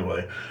right now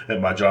anyway at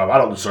my job. I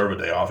don't deserve a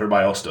day off.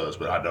 Everybody else does,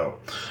 but I don't.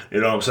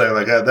 You know what I'm saying?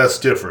 Like, that's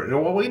different.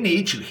 Well, we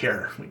need you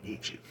here. We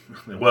need you.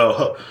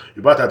 Well, you're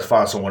about to have to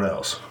find someone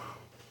else.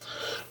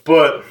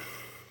 But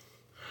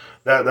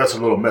that's a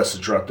little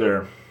message right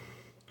there.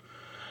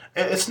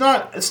 It's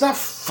not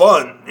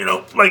fun,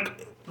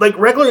 like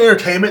regular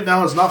entertainment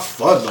now is not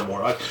fun no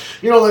more. Like,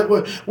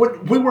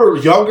 when we were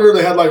younger,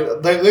 they had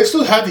they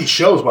still had these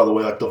shows, by the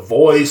way, like The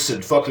Voice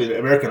and fucking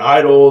American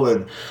Idol,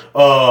 and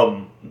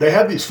they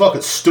have these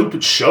fucking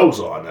stupid shows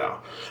on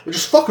now. They're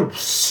just fucking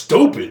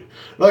stupid.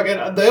 Like,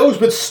 and they always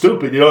been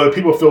stupid, and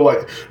people feel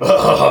like,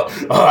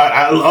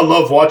 I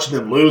love watching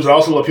them lose. I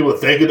also love people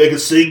thinking they can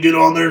sing, get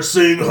on there and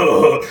sing.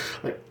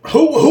 Like,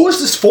 who is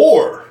this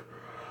for?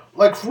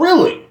 Like,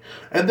 really?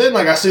 And then,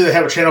 I see they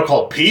have a channel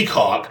called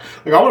Peacock.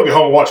 Like, I want to get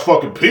home and watch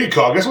fucking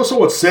Peacock. That's what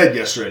someone said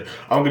yesterday.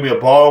 I'm going to give me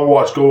a ball,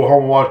 go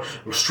home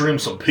and stream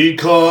some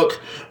Peacock.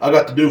 I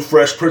got the new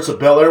Fresh Prince of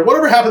Bel-Air.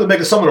 Whatever happened to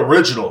making something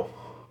original?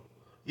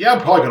 Yeah,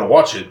 I'm probably going to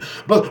watch it.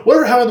 But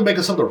whatever happened to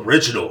making something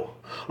original?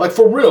 Like,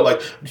 for real,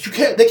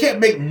 they can't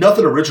make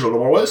nothing original no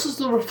more. Well, this is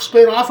the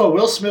spin-off of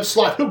Will Smith's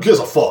life. Who gives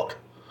a fuck?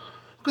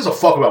 Who gives a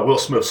fuck about Will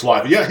Smith's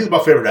life? Yeah, he's my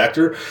favorite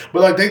actor,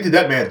 but they did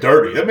that man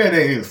dirty. That man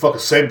ain't even the fucking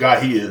same guy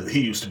he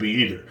used to be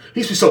either. He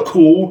used to be so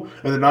cool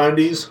in the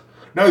 90s.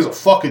 Now he's a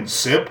fucking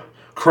simp,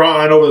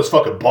 crying over this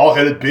fucking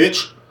bald-headed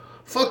bitch.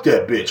 Fuck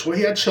that bitch. Well,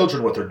 he had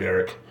children with her,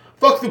 Derek.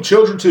 Fuck them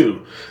children,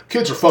 too.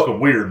 Kids are fucking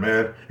weird,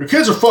 man. Your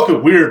kids are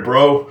fucking weird,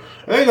 bro.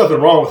 There ain't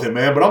nothing wrong with him,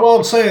 man, but all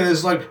I'm saying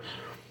is,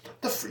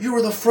 you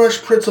were the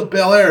Fresh Prince of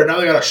Bel-Air. Now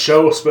they got a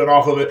show spin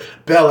off of it,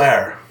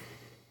 Bel-Air.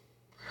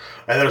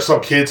 And there's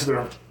some kids that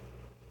are...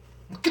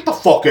 Get the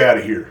fuck out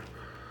of here.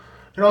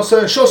 You know what I'm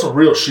saying? Show some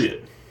real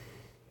shit.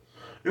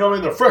 You know what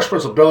I mean? The Fresh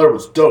Prince of Bel-Air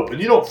was dope.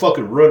 And you don't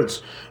fucking ruin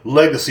its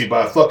legacy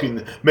by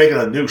fucking making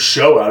a new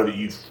show out of it,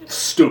 you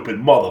stupid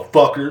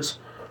motherfuckers.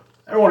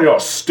 Every one of y'all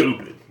is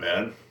stupid,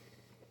 man.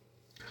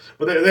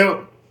 But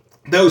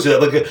those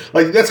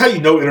that's how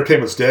you know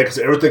entertainment's dead, because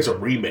everything's a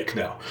remake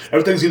now.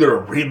 Everything's either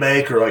a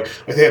remake or like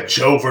they have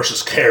Joe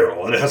versus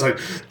Carol, and it has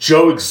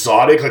Joe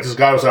Exotic. Like this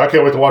guy was like, I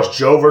can't wait to watch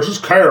Joe versus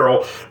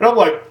Carol, and I'm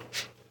like,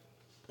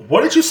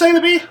 what did you say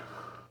to me?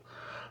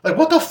 Like,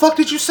 what the fuck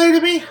did you say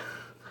to me?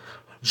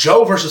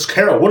 Joe versus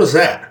Carol, what is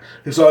that?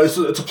 It's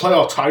a play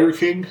off Tiger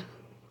King.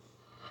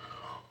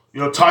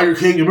 Tiger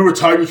King, you remember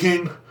Tiger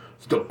King?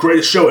 It's the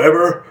greatest show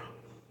ever.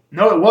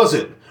 No, it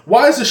wasn't.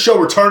 Why is this show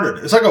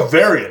returning? It's like a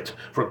variant,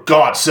 for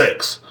God's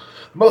sakes.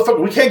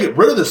 Motherfucker, we can't get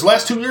rid of this.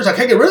 Last 2 years, I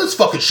can't get rid of this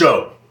fucking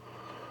show.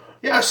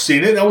 Yeah, I've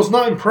seen it. I was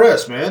not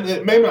impressed, man.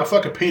 It made my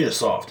fucking penis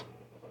soft.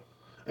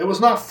 It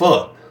was not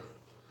fun.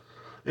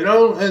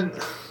 And...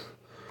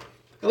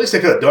 At least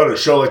they could have done a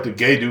show like the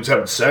gay dudes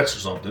having sex or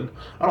something.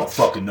 I don't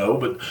fucking know,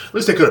 but at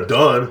least they could have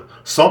done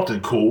something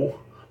cool.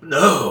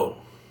 No.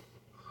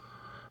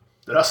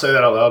 Did I say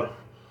that out loud?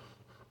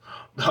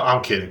 No,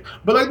 I'm kidding.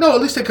 But no,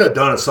 at least they could have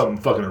done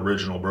something fucking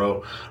original,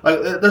 bro.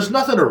 There's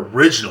nothing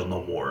original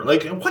no more.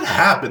 What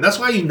happened? That's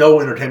why you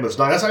know entertainment's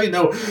dying. That's how you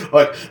know,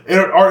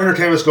 our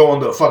entertainment's going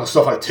to fucking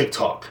stuff like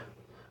TikTok.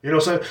 You know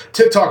what I'm saying?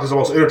 TikTok is the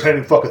most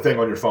entertaining fucking thing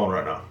on your phone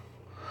right now.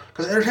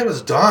 Because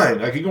entertainment's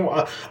dying.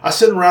 I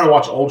sit around and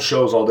watch old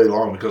shows all day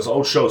long because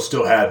old shows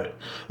still have it.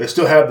 They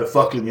still have the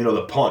fucking,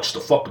 the punch,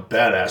 the fucking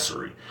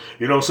badassery.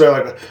 You know what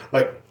I'm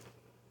saying?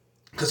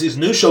 Because these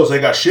new shows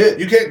ain't got shit.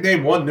 You can't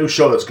name one new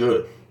show that's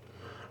good.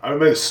 I mean,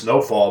 maybe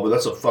Snowfall, but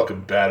that's a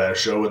fucking badass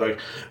show. And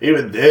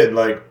even then,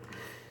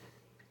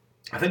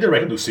 I think they're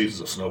making new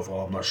seasons of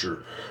Snowfall. I'm not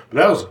sure, but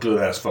that was a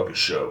good ass fucking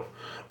show.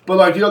 But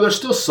like, you know, there's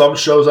still some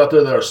shows out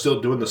there that are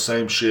still doing the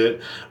same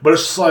shit. But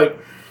it's just like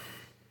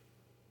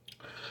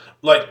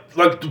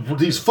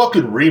these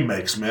fucking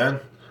remakes, man.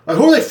 Like,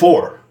 who are they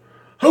for?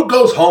 Who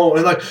goes home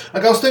and like I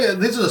was thinking,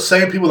 these are the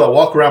same people that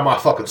walk around my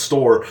fucking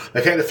store.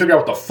 They can't figure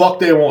out what the fuck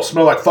they want.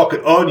 Smell like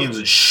fucking onions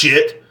and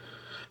shit.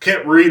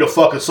 Can't read a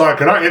fucking sign.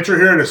 Can I enter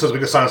here? And it says,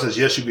 because a sign that says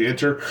yes, you can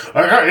enter.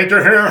 I can't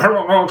enter here. I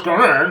don't know what's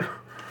going on.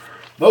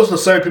 Those are the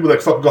same people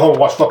that fucking go home and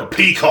watch fucking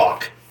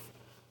Peacock.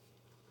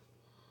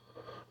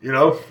 You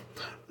know?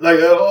 Like,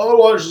 I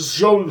watched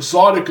Joe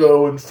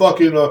Exotico and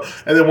fucking,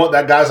 and then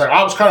that guy's like,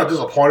 I was kind of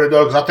disappointed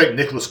though, because I think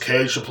Nicolas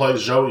Cage should play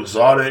Joe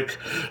Exotic.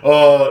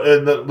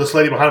 And this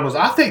lady behind him was,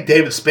 I think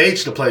David Spade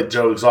should have played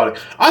Joe Exotic.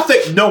 I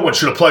think no one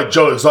should have played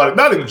Joe Exotic,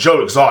 not even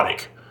Joe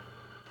Exotic.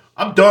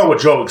 I'm done with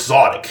Joe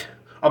Exotic.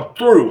 I'm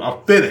through.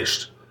 I'm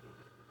finished.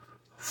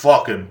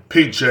 Fucking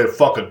pinche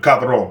fucking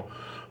cabron.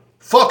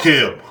 Fuck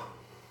him.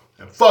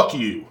 And fuck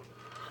you.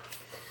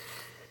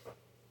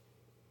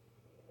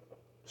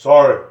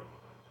 Sorry.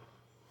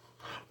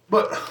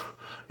 But,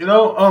 you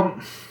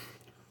know,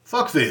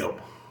 fuck them.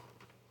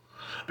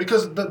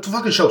 Because the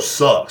fucking show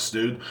sucks,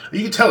 dude.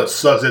 You can tell it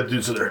sucks. That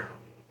dude's in there.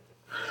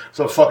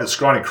 Some fucking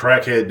scrawny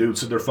crackhead dude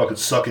sitting there fucking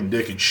sucking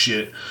dick and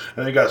shit. And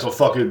then you got some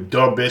fucking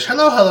dumb bitch.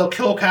 Hello,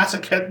 kill cats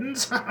and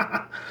kittens.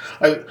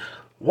 Like,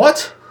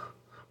 what?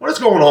 What is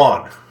going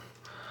on?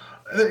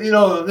 You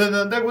know,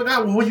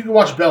 you can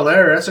watch Bel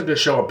Air. That's a good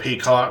show on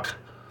Peacock.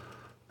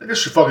 I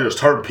guess you fucking just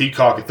turn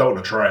Peacock and throw it in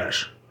the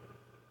trash.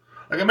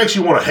 Like, it makes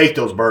you want to hate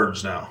those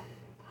birds now.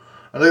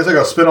 I think it's like a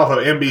spinoff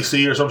of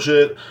NBC or some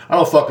shit. I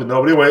don't fucking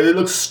know. But anyway, it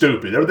looks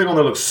stupid. Everything on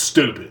there looks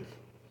stupid.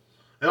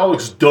 It all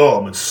looks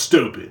dumb and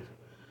stupid.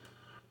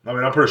 I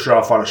mean, I'm pretty sure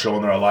I'll find a show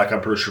on there I like. I'm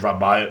pretty sure if I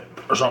buy it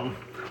or something.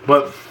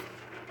 But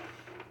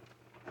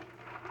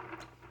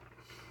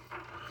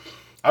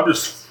I'm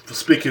just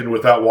speaking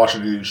without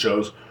watching any of these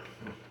shows.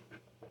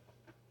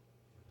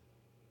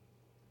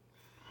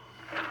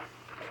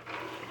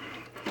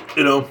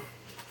 You know,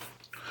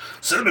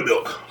 cinnamon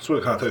milk. That's what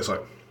it kind of tastes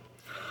like.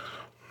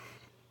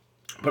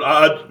 But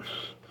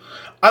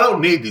I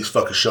don't need these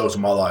fucking shows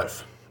in my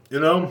life. You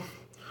know,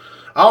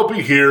 I'll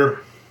be here.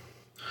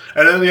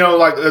 And then, you know,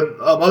 like,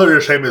 other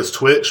entertainment is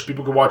Twitch.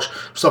 People can watch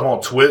stuff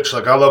on Twitch.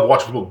 Like, I love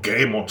watching people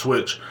game on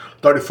Twitch.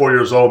 34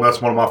 years old, and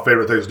that's one of my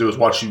favorite things to do is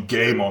watch you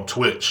game on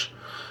Twitch.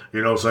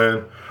 You know what I'm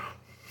saying?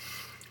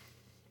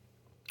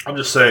 I'm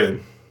just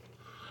saying.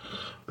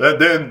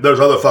 Then there's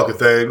other fucking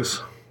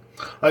things.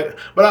 Like,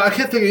 but I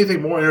can't think of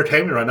anything more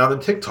entertainment right now than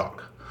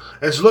TikTok.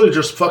 And it's literally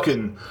just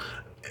fucking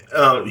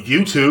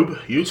YouTube.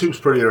 YouTube's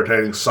pretty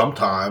entertaining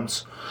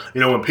sometimes. You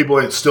know, when people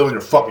ain't stealing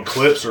your fucking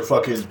clips or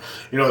fucking,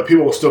 you know,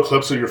 people will steal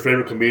clips of your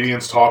favorite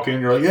comedians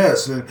talking. You're like,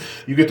 yes. And then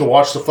you get to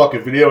watch the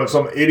fucking video and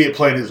some idiot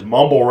playing his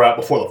mumble rap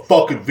before the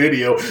fucking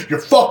video. You're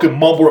fucking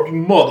mumble rap, you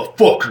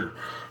motherfucker.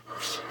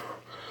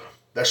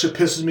 That shit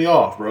pisses me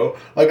off, bro.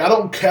 Like, I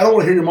don't want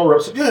to hear your mumble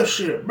rap. Say, yeah,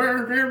 shit.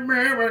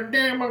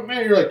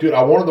 You're like, dude,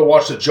 I wanted to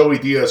watch the Joey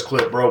Diaz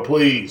clip, bro,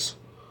 please.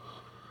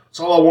 That's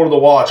all I wanted to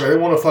watch. I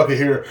didn't want to fucking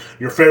hear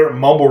your favorite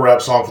mumble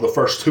rap song for the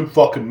first 2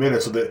 fucking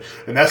minutes of it.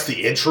 And that's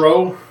the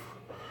intro?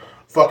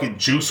 Fucking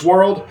Juice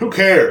WRLD? Who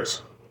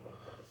cares?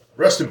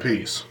 Rest in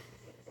peace.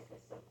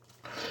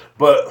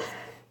 But,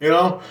 you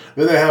know,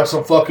 then they have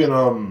some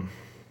fucking,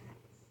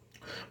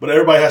 but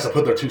everybody has to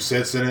put their 2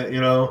 cents in it, you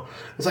know?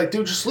 It's like,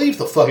 dude, just leave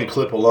the fucking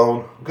clip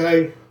alone,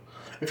 okay?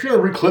 If you're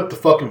going to reclip the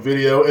fucking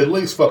video, at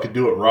least fucking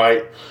do it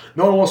right.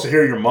 No one wants to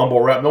hear your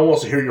mumble rap. No one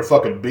wants to hear your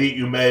fucking beat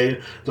you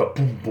made. It's a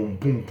boom, boom,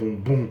 boom,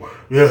 boom, boom.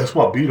 Yeah, that's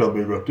my beat I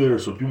made right there.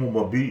 So if you want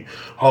my beat,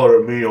 holler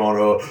at me on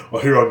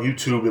here on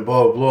YouTube and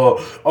blah, blah,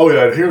 blah. Oh,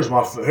 yeah, and here's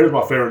my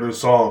favorite new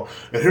song.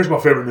 And here's my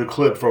favorite new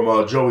clip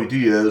from Joey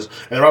Diaz.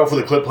 And right before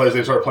the clip plays,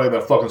 they start playing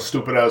that fucking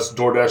stupid-ass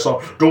DoorDash song.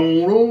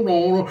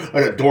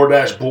 Like that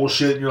DoorDash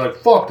bullshit. And you're like,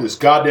 fuck this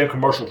goddamn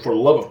commercial for the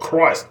love of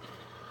Christ.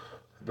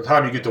 By the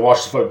time you get to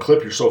watch the fucking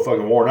clip, you're so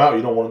fucking worn out.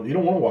 You don't want to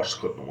watch the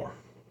clip no more.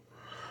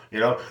 You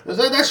know,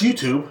 that's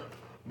YouTube.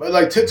 But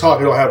like TikTok,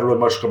 you don't have really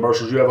much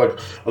commercials. You have like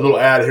a little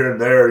ad here and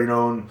there, you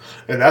know,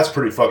 and that's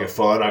pretty fucking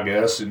fun, I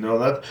guess. You know,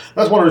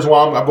 that's one reason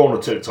why I'm going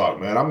to TikTok,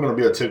 man. I'm going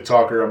to be a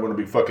TikToker. I'm going to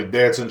be fucking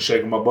dancing,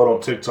 shaking my butt on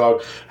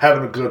TikTok,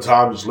 having a good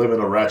time, just living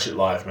a ratchet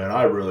life, man.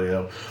 I really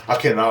am. I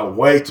cannot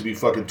wait to be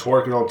fucking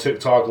twerking on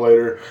TikTok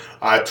later.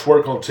 I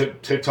twerk on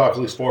TikTok at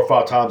least 4 or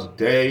 5 times a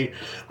day.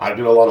 I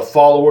get a lot of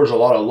followers, a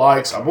lot of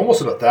likes. I'm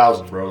almost at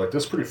 1,000, bro. Like,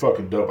 this is pretty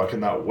fucking dope. I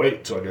cannot wait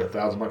until I get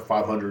 1,000. I'm like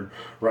 500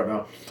 right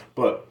now.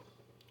 But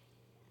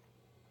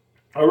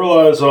I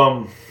realize,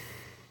 I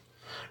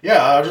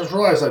just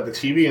realized, like, the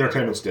TV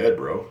entertainment's dead,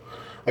 bro.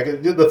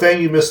 Like, the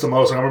thing you miss the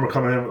most, like, I remember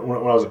coming in when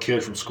I was a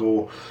kid from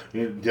school,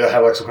 you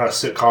have, like, some kind of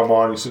sitcom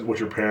on, you sit with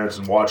your parents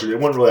and watch it. It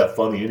wasn't really that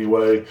funny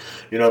anyway,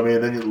 you know what I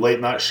mean? And then late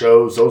night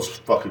shows, those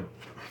fucking,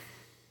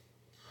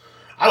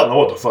 I don't know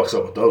what the fuck's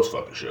up with those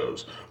fucking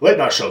shows. Late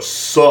night shows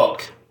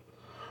suck.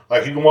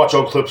 Like, you can watch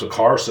old clips of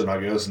Carson,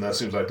 I guess, and that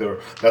seems like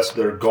that's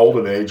their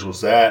golden age was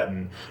that,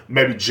 and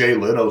maybe Jay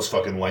Leno's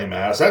fucking lame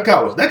ass. That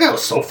guy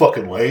was so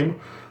fucking lame.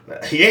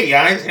 Hey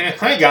guys,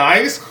 hi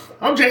guys,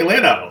 I'm Jay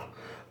Leno.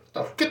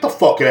 Get the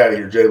fuck out of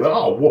here, Jay Leno.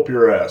 I'll whoop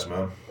your ass,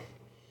 man.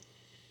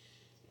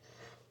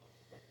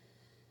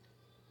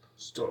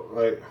 So,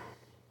 like,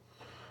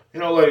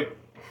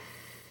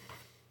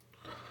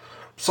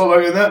 so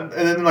like, and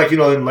then like,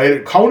 then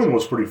later, Conan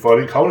was pretty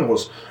funny. Conan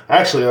was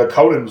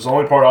Conan was the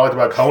only part I liked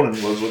about Conan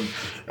was when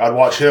I'd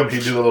watch him.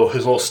 He'd do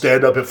his little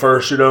stand up at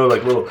first,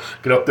 like little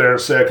get up there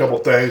and say a couple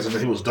things, and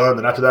then he was done.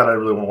 And after that, I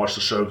didn't really want to watch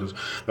the show because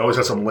they always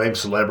had some lame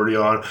celebrity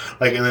on.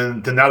 Like,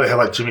 and then now they have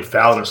like Jimmy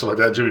Fallon and stuff like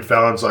that. Jimmy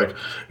Fallon's like,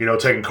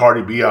 taking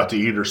Cardi B out to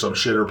eat or some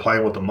shit, or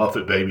playing with the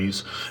Muppet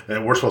Babies,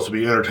 and we're supposed to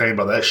be entertained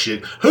by that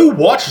shit. Who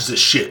watches this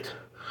shit?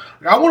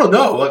 I want to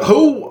know, like,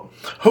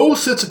 who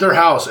sits at their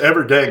house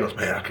every day and goes,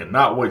 man, I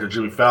cannot wait till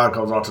Jimmy Fallon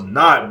comes on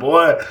tonight,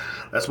 boy.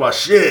 That's my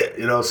shit,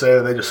 you know what I'm saying?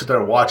 And they just sit there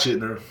and watch it,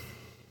 and they're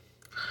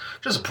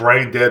just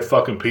brain dead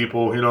fucking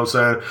people, you know what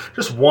I'm saying?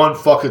 Just one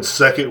fucking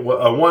second,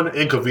 one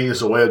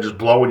inconvenience away of just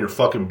blowing your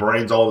fucking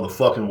brains all over the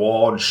fucking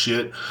wall and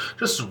shit.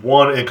 Just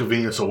one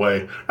inconvenience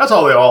away. That's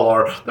all they all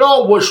are. They're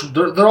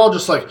all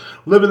just like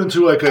living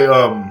into like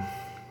a,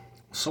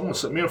 someone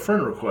sent me a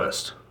friend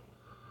request.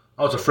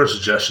 Oh, it's a friend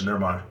suggestion, never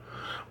mind.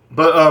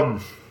 But,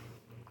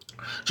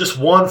 just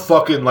one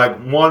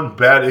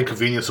bad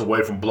inconvenience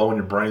away from blowing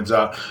your brains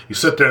out. You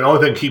sit there and the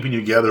only thing keeping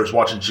you together is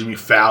watching Jimmy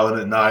Fallon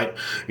at night.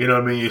 You know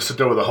what I mean? You sit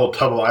there with a whole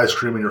tub of ice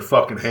cream in your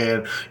fucking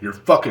hand. You're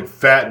fucking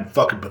fat and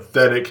fucking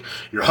pathetic.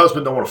 Your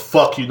husband don't want to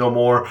fuck you no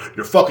more.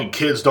 Your fucking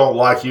kids don't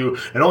like you.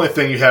 And the only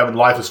thing you have in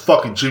life is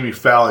fucking Jimmy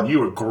Fallon.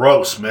 You are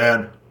gross,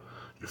 man.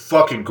 You're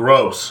fucking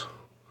gross.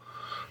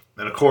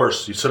 And of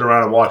course, you sit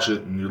around and watch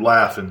it and you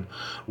laugh and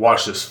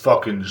watch this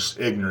fucking just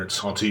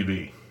ignorance on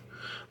TV.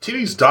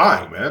 TV's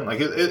dying, man. Like,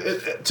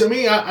 to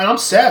me, I'm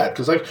sad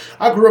because, like,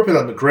 I grew up in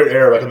a great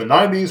era. Like, in the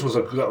 90s was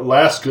a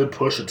last good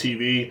push of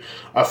TV.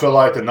 I feel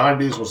like the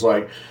 90s was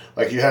like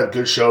you had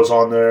good shows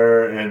on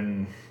there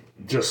and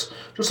just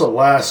a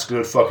last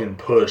good fucking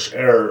push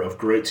era of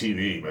great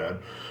TV, man.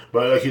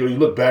 But, like, you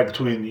look back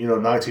between,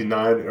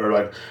 1990 or,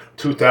 like,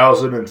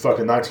 2000 and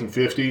fucking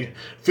 1950,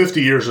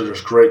 50 years of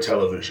just great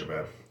television,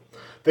 man.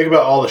 Think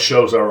about all the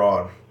shows that are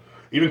on.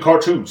 Even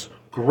cartoons.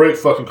 Great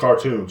fucking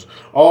cartoons.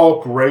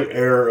 All great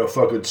era of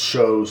fucking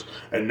shows.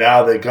 And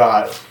now they ain't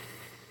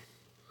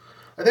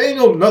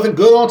nothing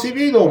good on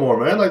TV no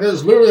more, man. Like,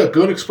 there's literally a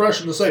good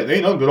expression to say. They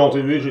ain't nothing good on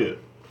TV shit.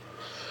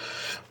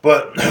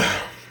 But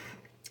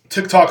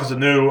TikTok is a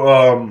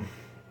new,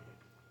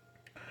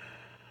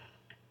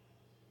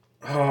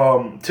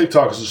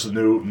 TikTok is just a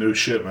new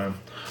shit, man.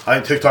 I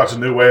think TikTok's a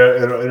new way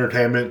of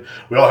entertainment.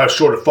 We all have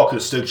shorter fucking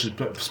attention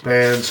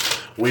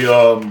spans.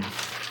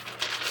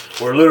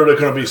 We're literally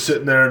going to be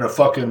sitting there in the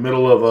fucking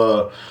middle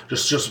of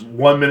just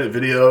 1 minute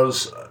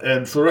videos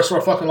and for the rest of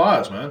our fucking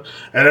lives, man.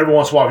 And every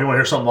once in a while, if you want to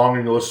hear something longer,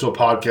 you can listen to a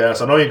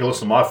podcast. I know you can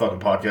listen to my fucking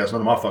podcast. None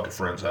of my fucking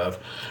friends have.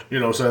 You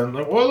know what I'm saying?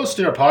 Like, well, listen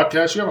to your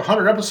podcast. You have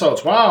 100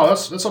 episodes. Wow,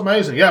 that's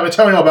amazing. Yeah, I've been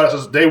telling you all about it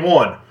since day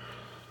one.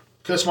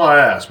 Kiss my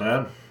ass,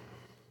 man.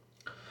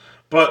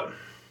 But,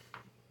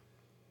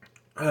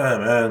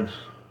 man.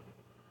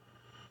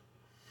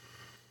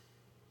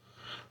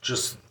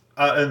 Just...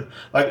 the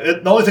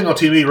only thing on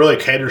TV really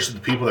caters to the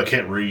people that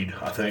can't read,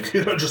 I think.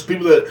 Just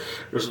people that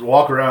just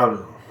walk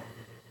around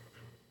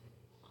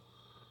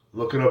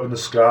looking up in the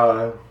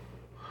sky,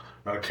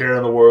 not a care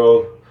in the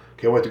world.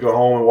 Can't wait to go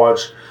home and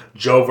watch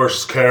Joe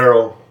versus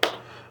Carol.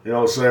 You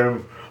know what I'm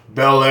saying?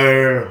 Bel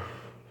Air.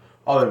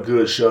 All them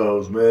good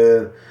shows,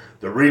 man.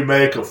 The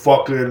remake of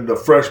fucking The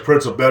Fresh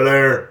Prince of Bel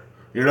Air.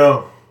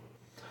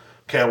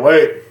 Can't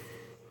wait.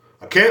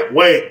 I can't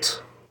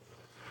wait.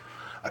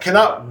 I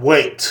cannot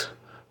wait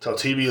till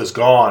TV is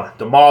gone.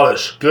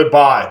 Demolished.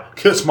 Goodbye.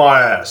 Kiss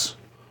my ass.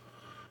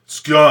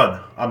 It's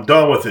gone. I'm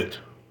done with it.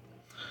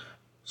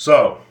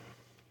 So,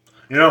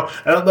 and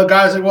the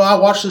guy's like, well, I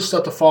watch this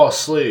stuff to fall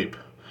asleep.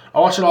 I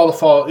watch it all to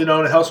fall, and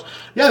it helps.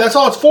 Yeah, that's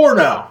all it's for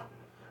now.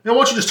 Why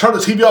don't you just turn the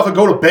TV off and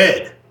go to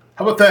bed?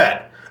 How about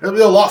that? It'll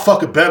be a lot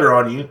fucking better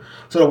on you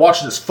instead of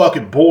watching this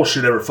fucking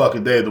bullshit every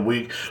fucking day of the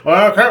week.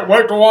 Well, I can't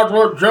wait to watch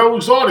what Joe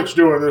Exotic's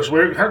doing this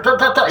week.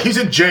 He's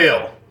in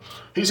jail.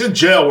 He's in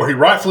jail where he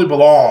rightfully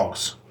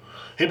belongs.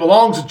 He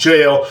belongs in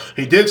jail.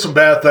 He did some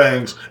bad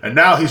things, and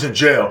now he's in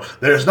jail.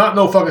 There's not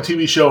no fucking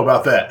TV show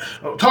about that.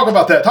 Talk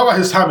about that. Talk about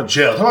his time in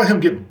jail. Talk about him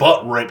getting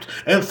butt raped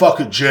in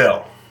fucking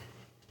jail.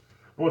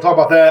 You want to talk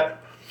about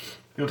that?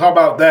 You want to talk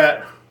about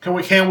that? Can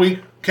we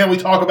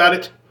talk about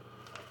it?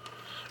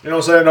 You know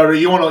what I'm saying? Or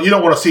you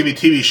don't want to see a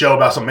TV show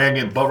about some man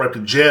getting butt raped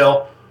in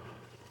jail.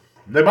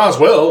 They might as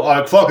well.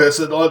 Like, fuck it.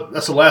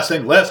 That's the last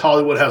thing left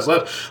Hollywood has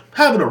left.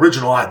 Have an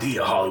original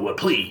idea, Hollywood,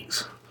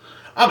 please.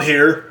 I'm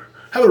here.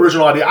 Have an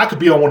original idea. I could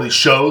be on one of these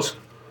shows.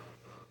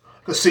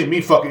 Could see me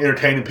fucking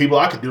entertaining people.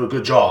 I could do a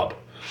good job.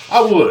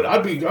 I would.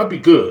 I'd be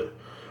good.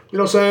 You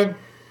know what I'm saying?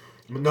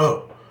 But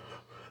no.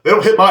 They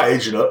don't hit my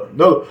agent up.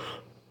 No.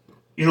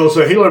 you know,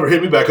 so he'll ever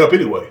hit me back up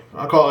anyway.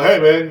 I call, hey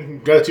man, you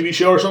got a TV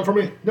show or something for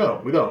me?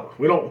 No, we don't.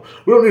 We don't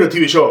need a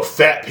TV show of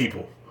fat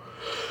people.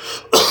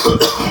 So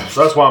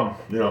that's why I'm,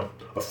 you know,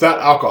 a fat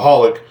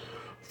alcoholic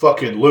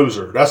fucking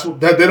loser. That's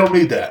that they don't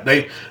need that.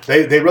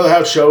 They rather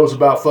have shows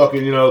about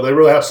fucking, you know, they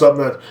really have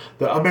something that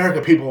the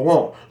American people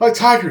won't. Like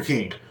Tiger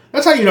King.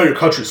 That's how you know your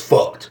country's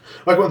fucked.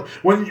 Like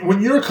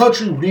when your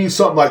country needs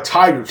something like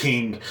Tiger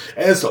King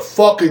and it's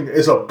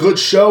a good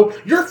show,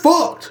 you're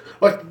fucked.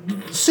 Like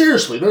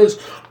seriously, there's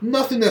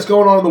nothing that's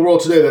going on in the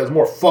world today that is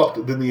more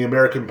fucked than the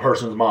American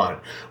person's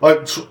mind.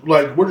 Like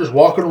we're just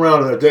walking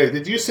around in a day.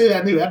 Did you see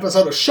that new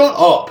episode of Shut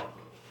Up?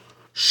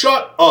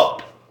 Shut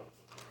up.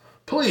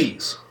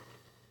 Please.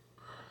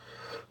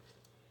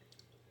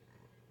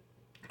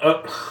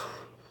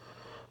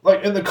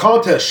 Like, and the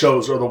contest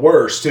shows are the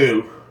worst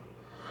too.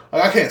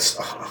 Like, I can't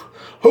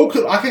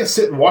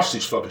sit and watch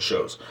these fucking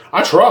shows.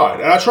 I tried,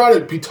 and I try to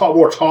be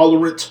more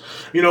tolerant.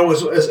 You know,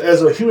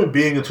 as a human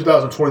being in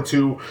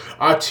 2022,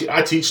 I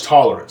teach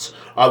tolerance.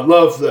 I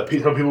love that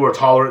some people are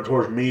tolerant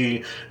towards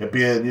me and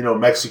being, you know,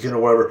 Mexican or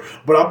whatever,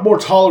 but I'm more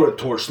tolerant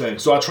towards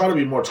things. So I try to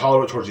be more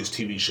tolerant towards these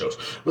TV shows.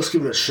 Let's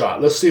give it a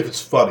shot. Let's see if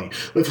it's funny.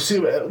 Let's see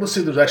if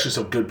there's actually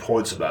some good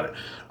points about it.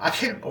 I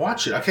can't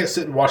watch it. I can't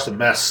sit and watch The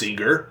Masked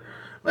Singer.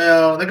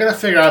 Well, they're going to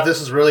figure out if this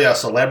is really a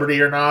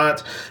celebrity or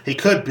not. He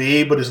could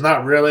be, but he's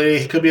not really.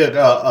 He could be a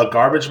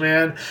garbage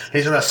man.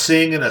 He's going to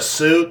sing in a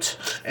suit,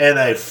 and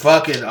a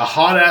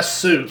hot-ass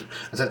suit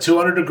that's at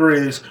 200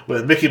 degrees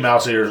with Mickey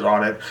Mouse ears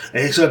on it.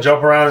 And he's going to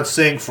jump around and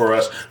sing for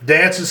us.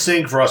 Dance and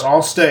sing for us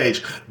on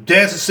stage.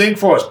 Dance and sing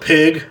for us,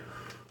 pig.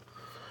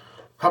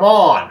 Come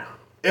on.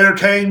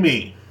 Entertain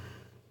me.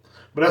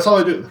 But that's all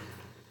they do.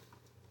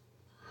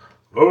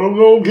 I'm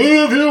gonna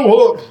give you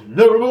up,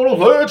 never gonna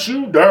let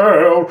you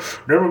down,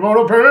 never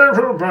gonna pay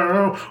for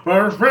pound,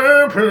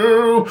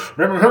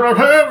 never gonna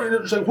pay.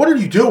 It's like, what are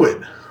you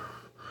doing?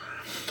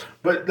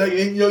 But like,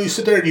 you know, you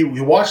sit there and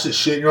you watch this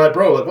shit, and you're like,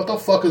 bro, like, what the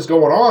fuck is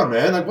going on,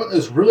 man? Like, what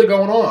is really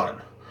going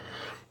on?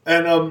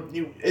 And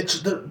you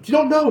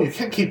don't know. You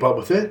can't keep up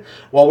with it.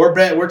 Well,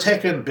 we're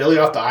taking Billy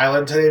off the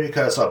island today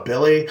because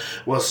Billy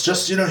was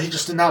just, you know, he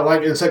just did not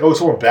like it. It's like, oh,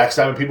 someone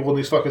backstabbing people in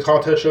these fucking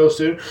contest shows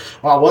too.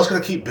 Well, I was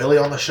gonna keep Billy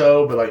on the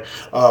show, but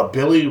like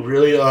Billy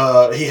really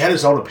he had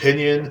his own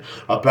opinion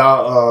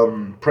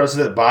about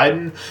President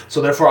Biden,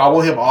 so therefore I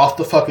want him off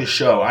the fucking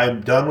show. I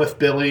am done with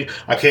Billy.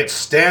 I can't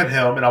stand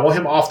him, and I want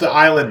him off the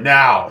island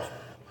now.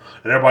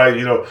 And everybody,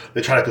 you know,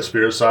 they try to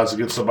conspiracize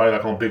against somebody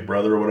like on Big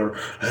Brother or whatever.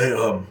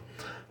 Hey,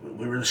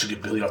 we really should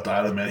get Billy off the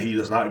island, man. He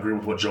does not agree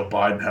with what Joe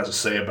Biden has to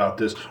say about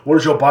this. What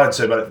does Joe Biden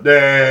say about it?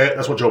 Nah,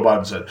 that's what Joe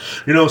Biden said.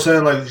 You know what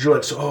I'm saying? Like, you're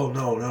like, so, oh,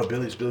 no,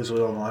 Billy's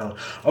really on the island.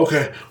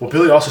 Okay, well,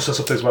 Billy also said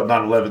some things about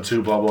 9/11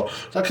 too, blah, blah.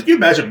 So, like, could you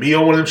imagine me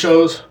on one of them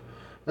shows?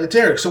 Like,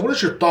 Derek, so what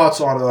is your thoughts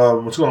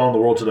on what's going on in the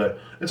world today?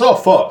 It's all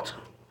fucked.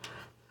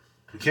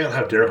 You can't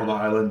have Derek on the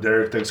island.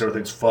 Derek thinks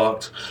everything's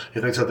fucked. He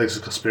thinks everything's a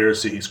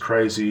conspiracy. He's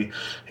crazy.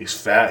 He's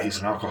fat. He's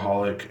an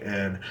alcoholic.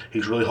 And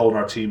he's really holding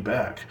our team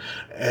back.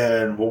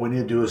 And what we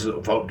need to do is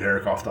vote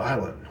Derek off the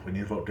island. We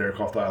need to vote Derek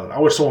off the island. I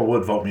wish someone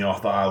would vote me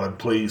off the island,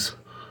 please.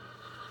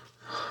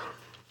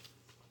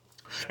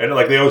 And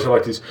like they always have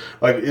like these,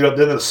 like, you know,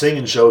 then the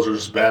singing shows are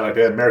just bad. Like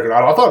they had American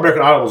Idol. I thought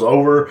American Idol was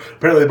over.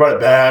 Apparently they brought it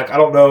back. I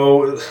don't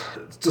know.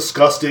 It's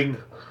disgusting.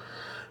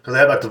 Because they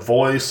had like The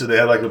Voice, and they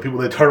had like the people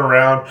they turn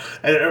around,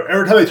 and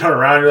every time they turn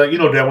around, you're like, you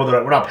know damn well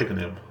we're not picking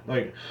him.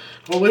 Like,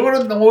 well, we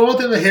want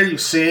them to hear you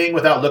sing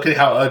without looking at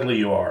how ugly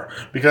you are,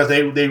 because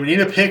they need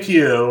to pick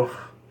you,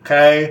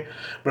 okay?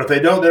 But if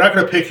they don't, they're not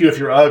going to pick you if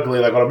you're ugly.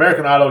 Like on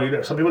American Idol, you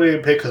know, some people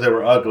didn't pick because they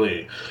were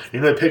ugly. You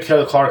know, they picked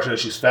Kelly Clarkson and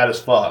she's fat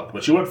as fuck,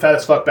 but she wasn't fat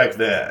as fuck back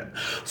then.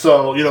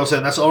 So, you know what I'm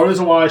saying? That's the only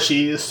reason why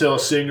she is still a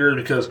singer,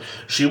 because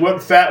she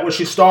wasn't fat when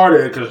she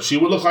started, because if she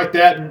would look like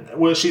that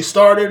when she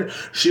started,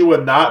 she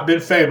would not have been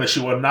famous. She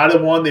would not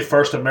have won the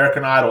first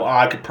American Idol.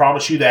 I can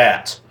promise you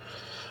that.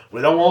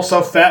 We don't want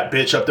some fat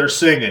bitch up there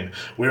singing.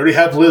 We already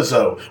have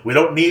Lizzo. We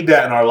don't need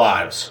that in our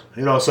lives.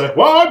 You know what I'm saying?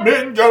 Why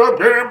men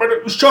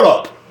gotta shut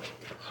up.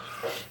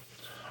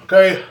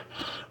 Okay?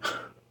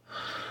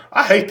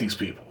 I hate these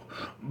people.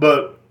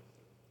 But,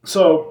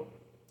 so,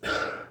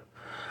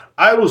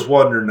 I was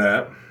wondering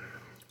that.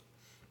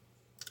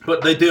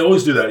 But they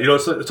always do that. You know,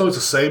 it's always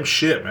the same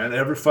shit, man.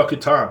 Every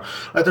fucking time.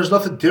 Like, there's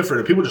nothing different.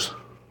 And people just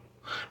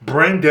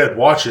brain dead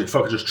watch it.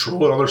 Fucking just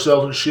drooling on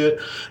themselves and shit.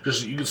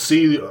 Just, you can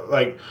see,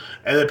 like,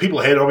 and then people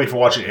hate on me for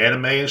watching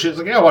anime and shit. It's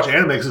like, yeah, I watch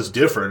anime because it's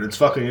different. It's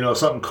fucking, you know,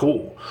 something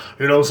cool.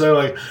 You know what I'm saying?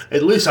 Like,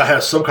 at least I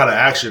have some kind of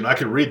action. I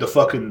can read the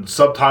fucking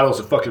subtitles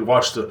and fucking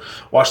watch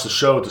the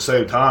show at the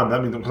same time.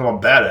 That means I'm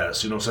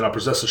badass. You know what I'm saying? I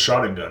possess a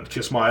Sharingan.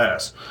 Kiss my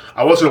ass.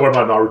 I was going to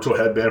wear my Naruto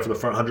headband for the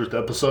 100th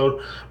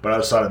episode, but I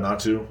decided not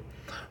to.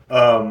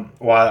 Well,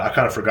 I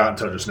kind of forgot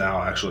until just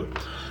now, actually.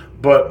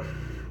 But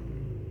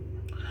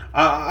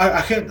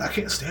I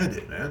can't stand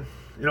it, man.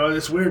 You know,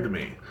 it's weird to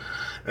me.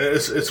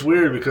 It's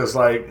weird because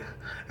like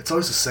it's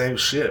always the same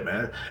shit,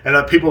 man.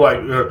 And people like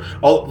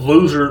all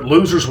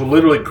losers will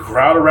literally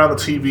crowd around the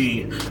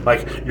TV,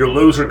 like your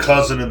loser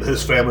cousin and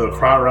his family will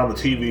crowd around the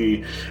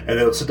TV, and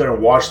they'll sit there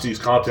and watch these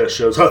contest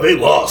shows. Oh, they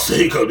lost.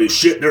 They couldn't do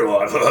shit in their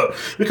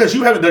life because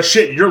you haven't done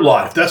shit in your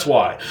life. That's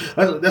why.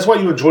 That's why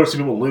you enjoy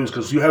seeing people lose,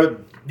 because you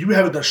haven't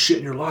done shit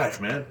in your life,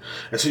 man.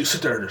 And so you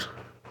sit there and just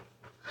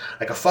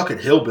like a fucking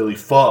hillbilly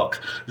fuck,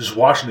 just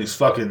watching these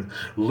fucking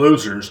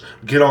losers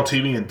get on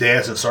TV and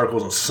dance in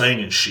circles and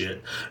sing and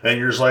shit, and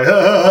you're just like,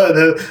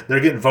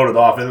 they're getting voted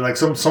off. And like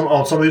some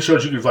on some of these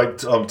shows, you could like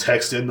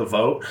text in the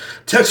vote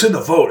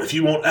if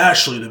you want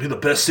Ashley to be the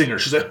best singer.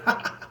 She's like,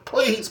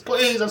 please,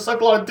 I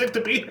sucked a lot of dick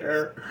to be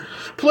here.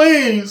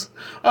 Please,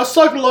 I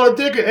sucked a lot of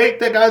dick and ate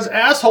that guy's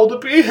asshole to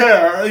be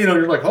here. You know,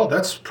 you're like, oh,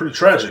 that's pretty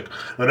tragic.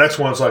 The next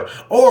one's like,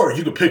 or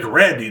you could pick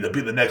Randy to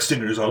be the next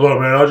singer. He's like, look,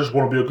 man, I just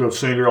want to be a good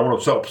singer. I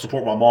want to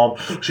support my mom.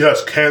 She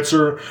has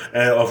cancer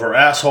of her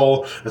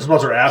asshole, and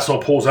sometimes her asshole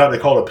pulls out. They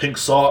call it a pink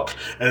sock,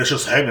 and it's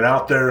just hanging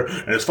out there,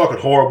 and it's fucking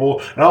horrible.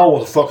 And I don't know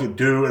what to fucking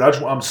do. And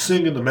I'm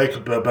singing to make a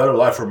better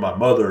life for my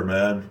mother,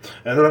 man.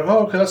 And they're like,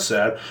 oh, okay, that's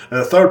sad. And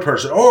the third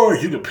person, or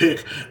you could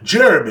pick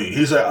Jeremy.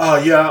 He's like, oh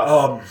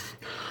yeah,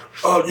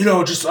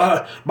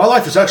 my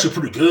life is actually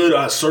pretty good.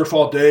 I surf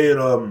all day, and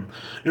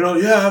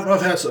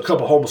I've had a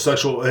couple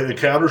homosexual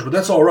encounters, but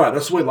that's all right.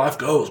 That's the way life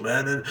goes,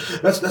 man. And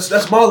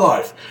that's my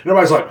life. And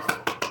everybody's like,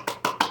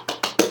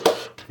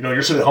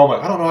 you're sitting at home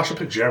like, I don't know, I should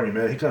pick Jeremy,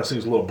 man. He kind of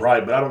seems a little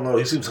bright, but I don't know.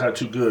 He seems kind of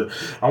too good.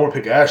 I want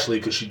to pick Ashley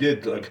because she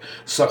did like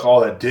suck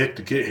all that dick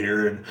to get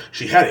here, and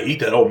she had to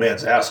eat that old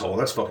man's asshole.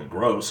 That's fucking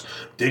gross,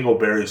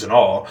 dingleberries and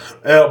all.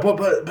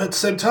 But at the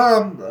same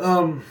time,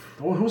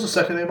 who was the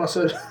second name I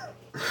said?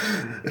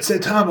 At the same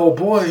time, old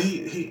boy,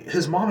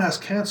 his mom has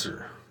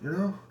cancer,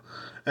 and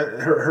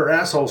her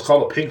asshole's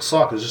called a pink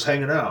sock. Is just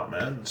hanging out,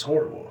 man. It's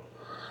horrible,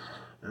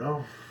 I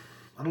don't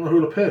know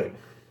who to pick.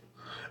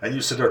 And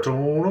you sit there, I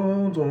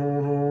don't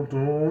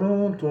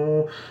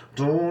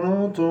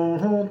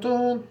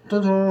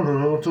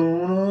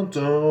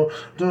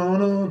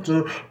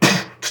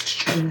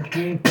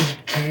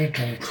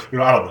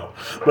know.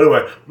 But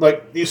anyway,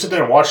 like you sit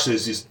there and watch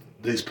these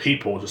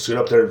people just sit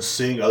up there and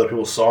sing other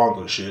people's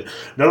songs and shit.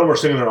 None of them are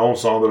singing their own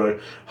song. They're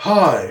like,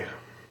 hi.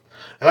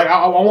 And like,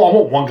 I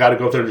want one guy to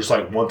go up there just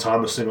like one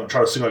time to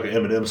try to sing like an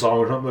Eminem song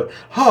or something. Like,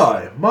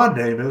 hi, my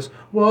name is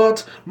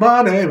what?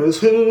 My name is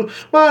who?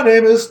 My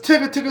name is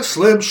Ticka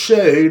Slim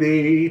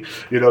Shady.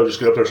 Just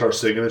get up there and start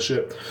singing and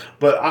shit.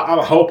 But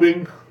I'm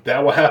hoping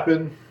that will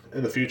happen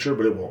in the future,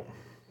 but it won't.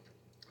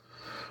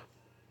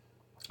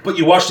 But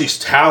you watch these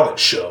talent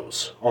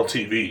shows on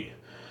TV.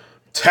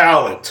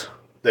 Talent,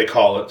 they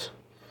call it.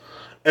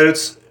 And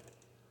it's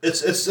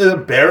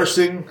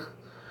embarrassing.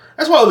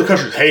 That's why other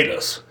countries hate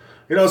us.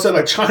 It's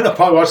like China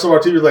probably watches some of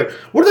our TV like,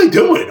 what are they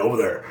doing over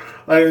there?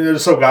 Like,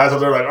 there's some guys out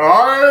there like,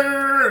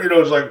 arr,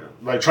 just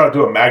like trying to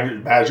do a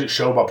magic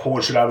show by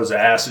pulling shit out of his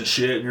ass and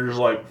shit. And you're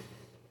just like,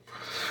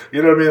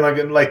 you know what I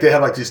mean? Like they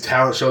have like these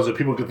talent shows that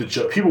people get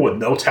to people with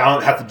no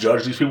talent have to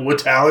judge these people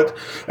with talent.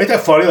 Ain't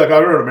that funny? Like I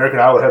remember in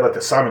American Idol had like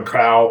the Simon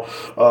Cowell,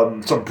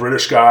 some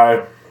British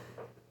guy.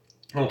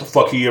 I don't know what the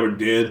fuck he ever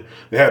did.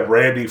 They had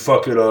Randy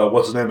fucking,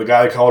 what's his name? The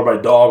guy they called by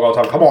dog all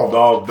the time. Come on,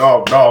 dog.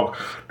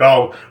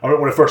 I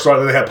remember when it first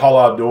started, they had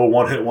Paula Abdul,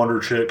 one-hit wonder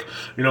chick.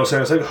 You know what I'm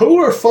saying? It's like,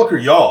 who the fuck are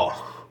y'all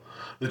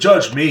to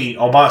judge me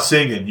on my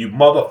singing, you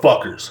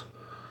motherfuckers?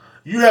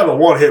 You have a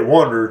one-hit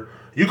wonder.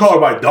 You call her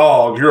by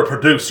dog. You're a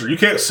producer. You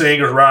can't sing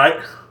or write.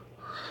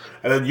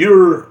 And then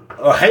you're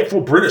a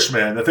hateful British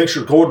man that thinks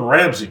you're Gordon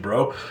Ramsay,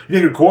 bro. You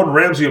think you're Gordon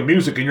Ramsay of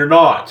music, and you're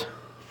not.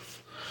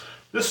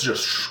 This is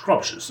just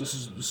scrumptious. This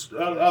is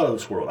out of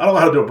this world. I don't know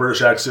how to do a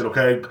British accent,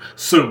 okay?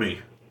 Sue me.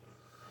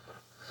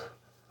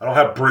 I don't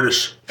have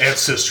British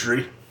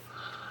ancestry.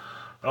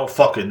 I don't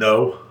fucking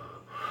know.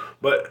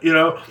 But,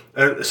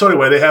 so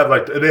anyway, they have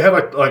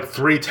like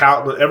three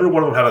talent. Every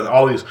one of them had like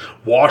all these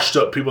washed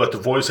up people. Like The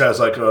Voice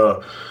has like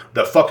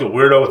that fucking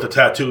weirdo with the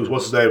tattoos.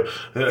 What's his name?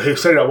 He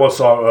sang that one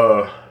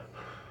song.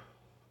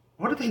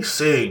 What did he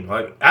sing?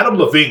 Like Adam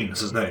Levine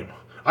is his name.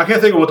 I can't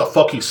think of what the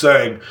fuck he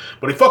sang,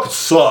 but he fucking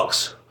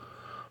sucks.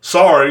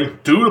 Sorry,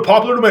 due to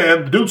popular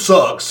demand, the dude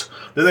sucks.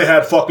 Then they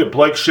had fucking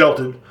Blake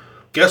Shelton.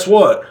 Guess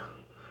what?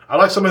 I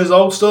like some of his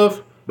old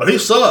stuff, but he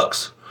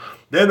sucks.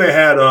 Then they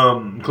had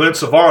Glenn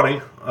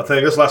Stefani. I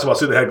think that's the last time I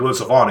seen they had Glenn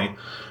Stefani.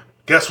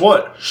 Guess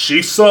what?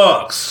 She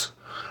sucks.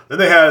 Then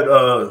they had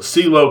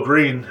CeeLo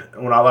Green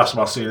when last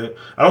time I seen it.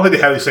 I don't think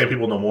they have these same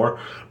people no more,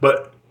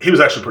 but he was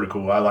actually pretty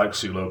cool. I like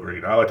CeeLo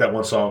Green. I like that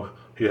one song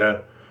he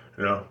had,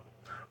 But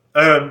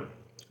other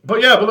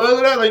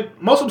than that,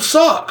 like most of them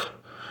suck.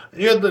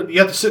 You have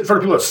to sit in front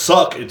of people that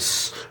suck and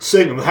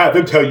sing and have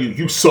them tell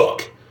you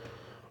suck.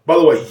 By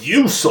the way,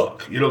 you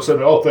suck. Say,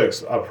 oh,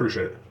 thanks. I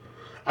appreciate it.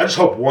 I just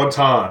hope one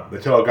time they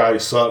tell a guy he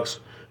sucks,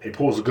 he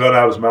pulls a gun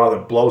out of his mouth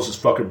and blows his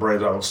fucking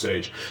brains out on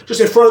stage. Just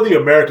in front of the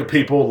American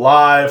people,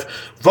 live.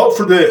 Vote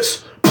for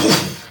this.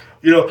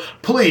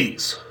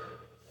 Please.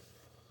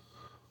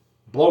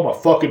 Blow my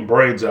fucking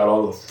brains out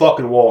on the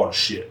fucking wall and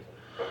shit.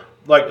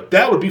 Like,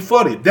 that would be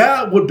funny.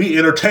 That would be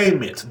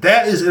entertainment.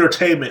 That is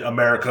entertainment,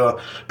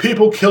 America.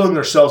 People killing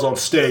themselves on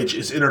stage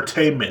is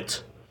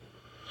entertainment.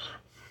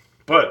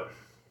 But,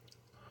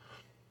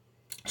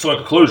 so in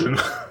conclusion,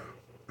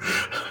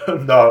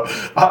 no,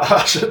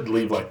 I shouldn't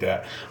leave like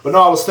that. But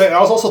no, I was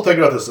also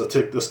thinking about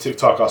this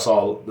TikTok I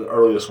saw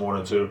early this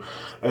morning too,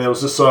 and it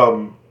was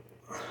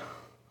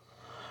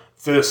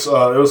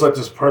it was like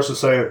this person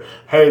saying,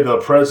 "Hey, the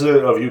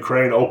president of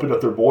Ukraine opened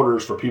up their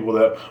borders for people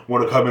that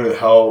want to come in and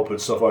help and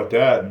stuff like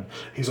that." And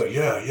he's like,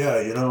 "Yeah,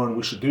 and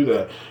we should do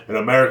that." And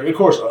America, of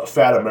course,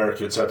 fat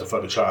Americans have to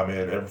fucking chime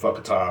in every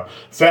fucking time.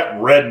 Fat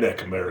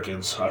redneck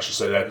Americans, I should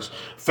say that, because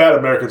fat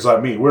Americans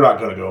like me, we're not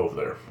going to go over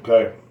there.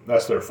 Okay,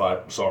 that's their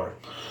fight. I'm sorry.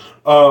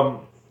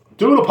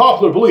 Due to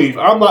popular belief,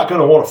 I'm not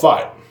going to want to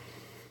fight.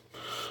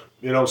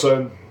 You know what I'm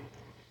saying?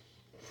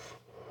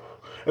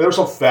 And there was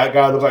some fat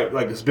guy that looked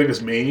like as big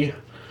as me.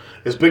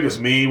 As big as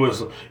me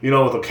was, with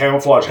a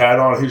camouflage hat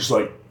on. He's just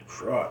like,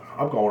 "That's right,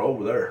 I'm going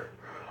over there.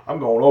 I'm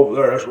going over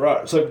there, that's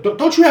right." It's like,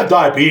 don't you have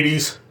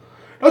diabetes?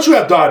 Don't you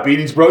have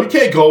diabetes, bro? You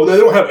can't go over there.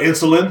 They don't have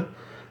insulin.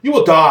 You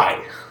will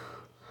die.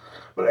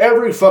 But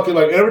every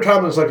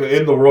time there's like an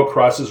end of the world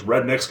crisis,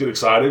 rednecks get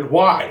excited.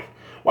 Why?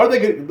 Why do they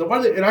get,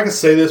 and I can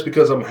say this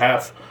because I'm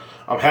half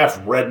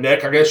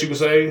redneck, I guess you could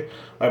say.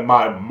 Like,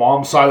 my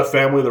mom's side of the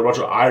family, they're a bunch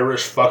of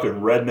Irish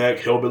fucking redneck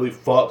hillbilly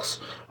fucks.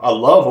 I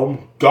love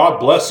them. God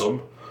bless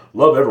them.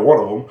 Love every one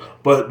of them.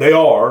 But they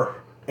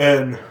are.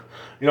 And,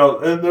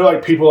 and they're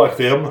like people like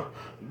them.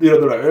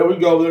 They're like, "Hey, we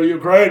go over there to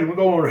Ukraine. We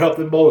go over and help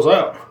them boys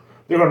out."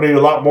 They're going to need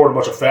a lot more than a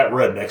bunch of fat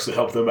rednecks to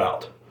help them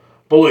out.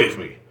 Believe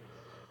me.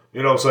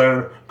 You know what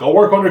I'm saying? Go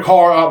work on your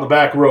car out in the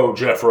back road,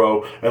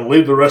 Jeffro, and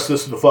leave the rest of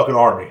this to the fucking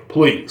army.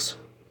 Please.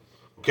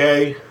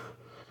 Okay?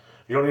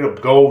 You don't need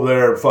to go over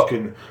there and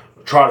fucking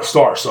try to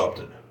start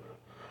something.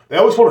 They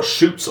always want to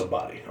shoot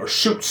somebody or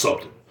shoot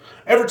something.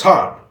 Every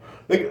time.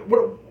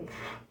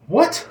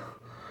 What?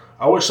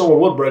 I wish someone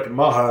would break in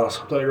my house,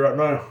 I'll tell you right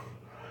now.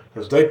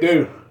 Because they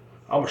do.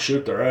 I'm going to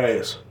shoot their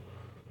ass.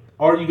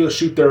 Are you going to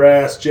shoot their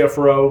ass,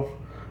 Jeffro?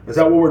 Is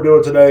that what we're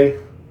doing today?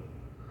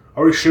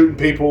 Are we shooting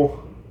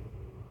people?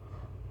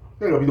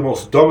 They're going to be the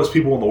most dumbest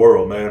people in the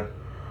world, man.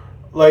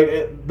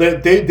 Like,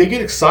 they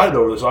get excited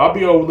over this. I'll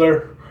be over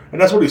there. And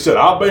that's what he said.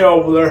 I'll be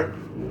over there.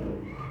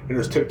 In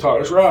his TikTok.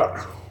 That's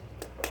right.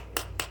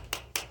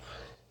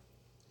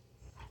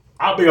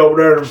 I'll be over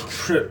there and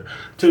shit,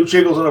 2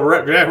 chickles and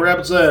a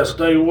jackrabbit's ass. I'll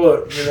tell you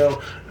what,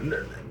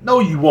 No,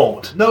 you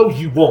won't. No,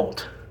 you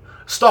won't.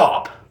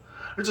 Stop.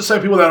 It's the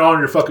same people that are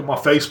on my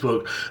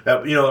Facebook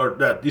that,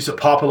 that used to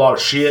pop a lot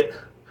of shit.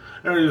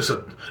 They used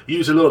to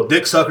use their little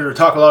dick sucker to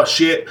talk a lot of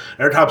shit.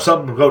 Every time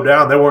something would go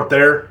down, they weren't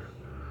there.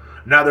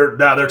 Now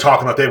they're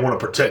talking like they want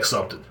to protect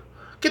something.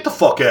 Get the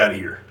fuck out of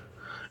here.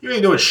 You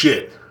ain't doing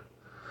shit.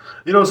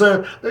 You know what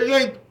I'm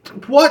saying?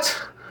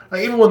 What?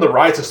 Like, even when the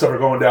riots and stuff are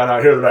going down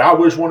out here, they're like, "I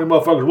wish one of you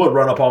motherfuckers would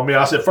run up on me."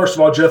 I said, first of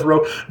all,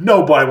 Jethro,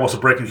 nobody wants to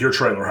break into your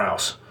trailer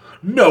house.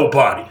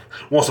 Nobody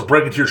wants to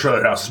break into your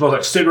trailer house. It smells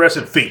like cigarettes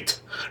and feet.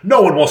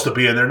 No one wants to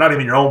be in there, not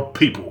even your own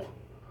people.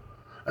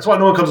 That's why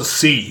no one comes to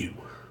see you.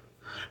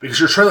 Because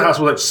your trailer house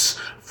smells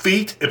like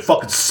feet and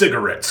fucking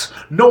cigarettes.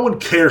 No one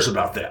cares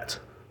about that.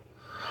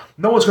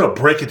 No one's going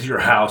to break into your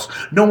house.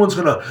 No one's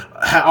going to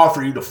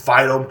offer you to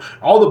fight them.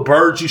 All the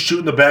birds you shoot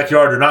in the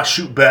backyard do not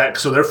shoot back,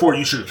 so therefore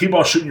you should keep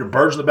on shooting your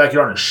birds in the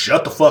backyard and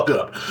shut the fuck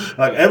up.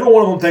 Like, every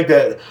one of them think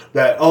that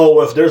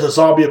if there's a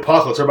zombie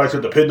apocalypse, everybody's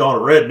going to depend on a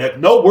redneck.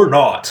 No, we're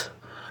not.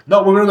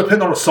 No, we're going to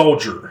depend on a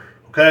soldier,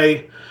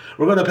 okay?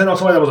 We're going to depend on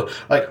somebody that was,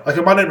 like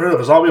in my neighborhood, if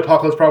a zombie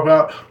apocalypse broke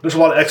out, there's a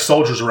lot of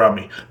ex-soldiers around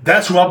me.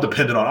 That's who I'm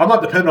dependent on. I'm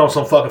not dependent on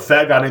some fucking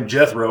fat guy named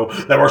Jethro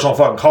that works on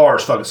fucking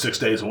cars fucking 6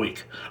 days a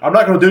week. I'm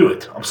not going to do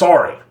it. I'm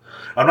sorry.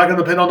 I'm not going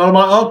to depend on none of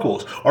my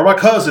uncles or my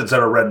cousins that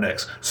are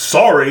rednecks.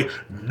 Sorry,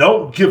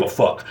 don't give a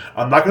fuck.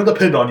 I'm not going to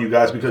depend on you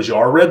guys because you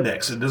are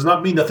rednecks. It does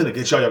not mean nothing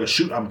against y'all. Y'all can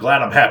shoot. I'm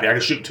glad. I'm happy. I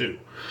can shoot too.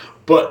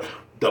 But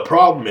the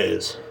problem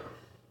is,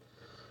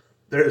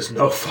 there is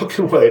no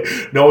fucking way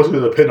no one's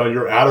going to depend on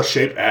your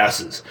out-of-shape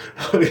asses.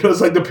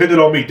 It's like depending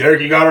on me.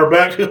 Derek, you got our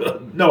back?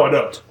 No, I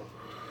don't.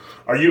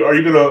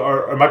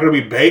 Am I going to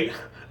be bait?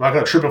 Am I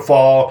going to trip and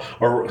fall,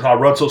 or I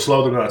run so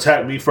slow they're going to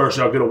attack me first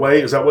and I'll get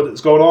away? Is that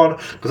what's going on?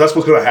 Because that's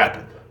what's going to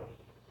happen.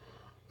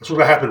 That's what's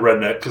going to happen,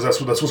 redneck, because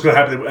that's what's going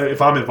to happen if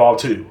I'm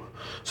involved too.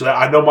 So that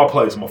I know my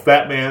place. I'm a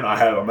fat man.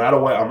 I'm out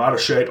of weight. I'm out of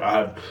shape.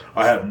 I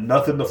have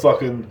nothing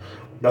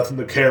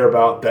to care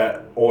about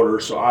that order.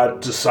 So I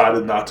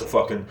decided not to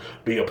fucking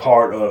be a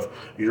part of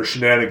your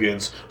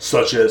shenanigans,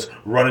 such as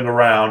running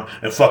around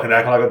and fucking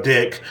acting like a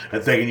dick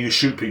and thinking you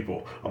shoot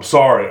people. I'm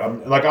sorry.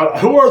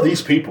 Who are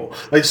these people?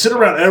 They sit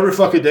around every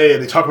fucking day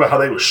and they talk about how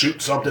they would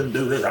shoot something and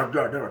do this. I'll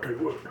tell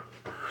you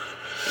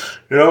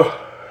what.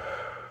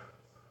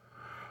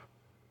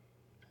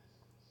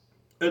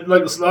 And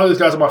like a lot of these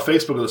guys on my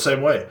Facebook are the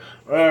same way.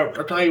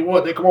 I'll tell you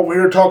what, they come over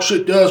here and talk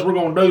shit to us, we're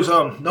going to do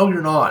something. No,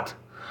 you're not.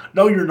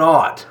 No, you're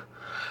not.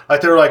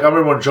 Like, they're like, I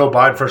remember when Joe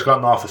Biden first got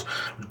in office.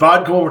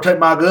 Biden, come over and take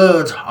my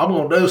guns. I'm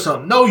going to do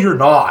something. No, you're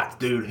not,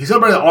 dude. He's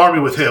over in the army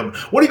with him.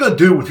 What are you going to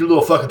do with your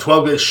little fucking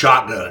 12-gauge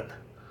shotgun?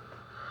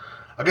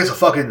 against a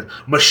fucking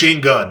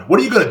machine gun. What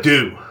are you going to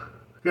do?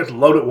 You have to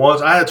load it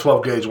once. I had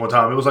 12 gauge one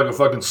time. It was like a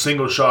fucking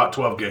single shot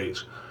 12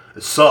 gauge.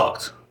 It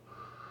sucked.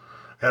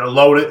 You had to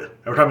load it.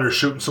 Every time you were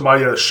shooting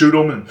somebody, you had to shoot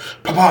them and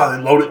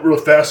then load it real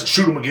fast and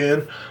shoot them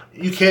again.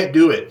 You can't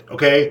do it,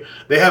 okay?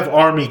 They have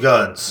army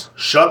guns.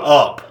 Shut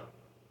up.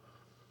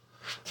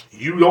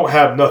 You don't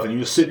have nothing.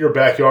 You just sit in your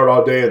backyard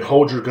all day and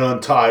hold your gun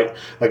tight,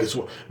 like it's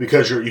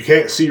because you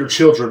can't see your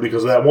children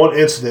because of that one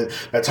incident.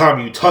 That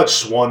time you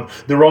touched one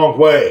the wrong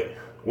way.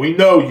 We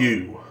know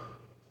you,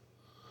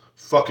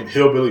 fucking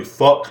hillbilly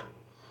fuck.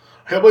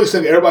 Hillbillies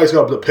think everybody's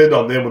gonna depend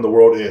on them when the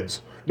world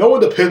ends. No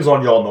one depends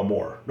on y'all no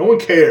more. No one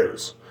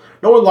cares.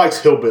 No one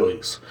likes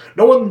hillbillies.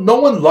 No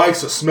one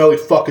likes a smelly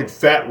fucking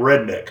fat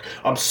redneck.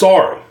 I'm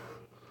sorry.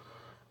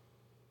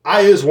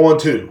 I is one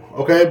too,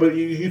 okay? But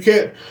you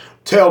can't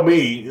tell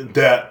me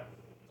that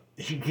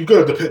people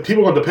are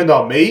going to depend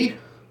on me?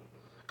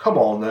 Come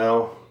on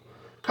now.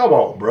 Come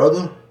on,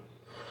 brother.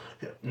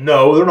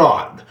 No, they're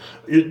not.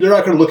 They're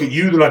not going to look at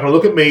you. They're not going to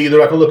look at me. They're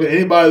not going to look at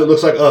anybody that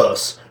looks like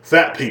us.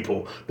 Fat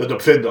people that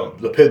depend on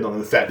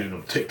the fat dude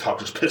on TikTok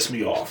just piss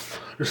me off.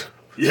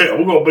 Yeah,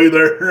 we're going to be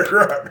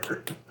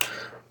there.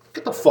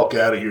 Get the fuck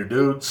out of here,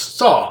 dude.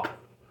 Stop.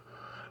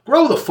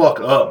 Grow the fuck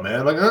up,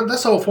 man. Like,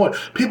 that's the whole point.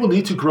 People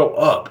need to grow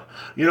up.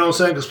 You know what I'm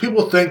saying? Because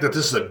people think that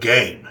this is a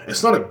game.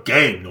 It's not a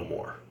game no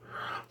more.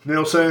 You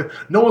know what I'm saying?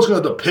 No one's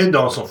going to depend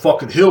on some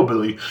fucking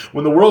hillbilly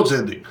when the world's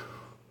ending.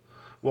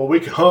 Well, we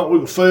can hunt, we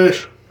can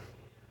fish.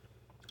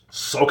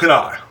 So can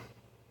I.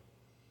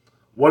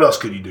 What else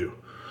can you do?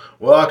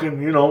 Well, I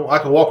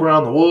can walk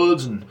around the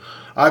woods and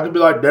I can be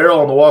like Daryl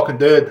on The Walking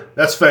Dead.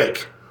 That's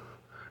fake.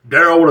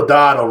 Daryl would have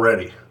died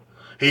already.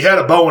 He had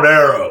a bow and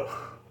arrow.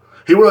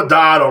 He would have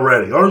died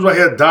already. The only reason why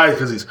he had to die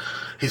is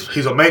because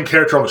he's a main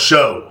character on the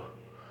show.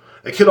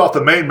 They killed off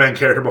the main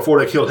character before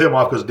they killed him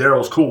off because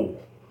Daryl's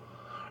cool.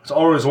 That's the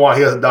only reason why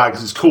he hasn't died,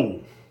 because he's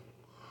cool.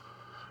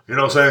 You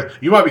know what I'm saying?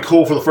 You might be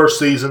cool for the first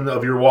season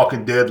of your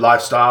Walking Dead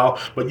lifestyle,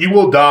 but you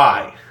will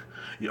die.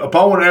 A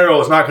bow and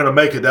arrow is not going to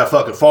make it that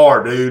fucking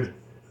far, dude.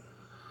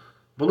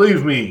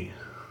 Believe me.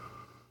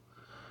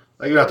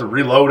 Like, you have to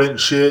reload it and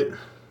shit.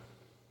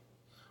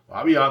 Well,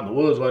 I'll be out in the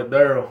woods like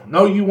Daryl.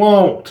 No, you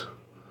won't.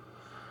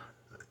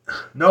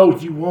 No,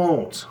 you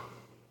won't.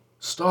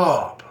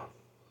 Stop.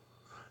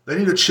 They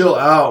need to chill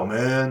out,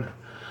 man.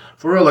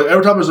 For real, like,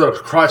 every time there's a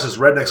crisis,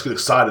 rednecks get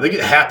excited. They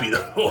get happy.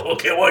 Oh,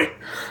 can't wait.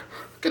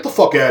 Get the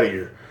fuck out of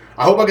here.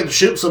 I hope I get to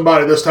shoot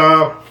somebody this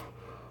time.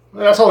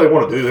 That's all they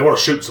want to do. They want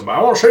to shoot somebody.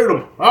 I want to shoot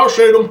them. I'll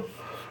shoot them.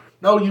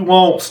 No, you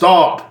won't.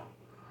 Stop.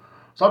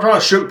 Stop trying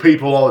to shoot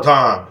people all the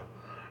time.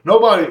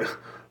 Nobody.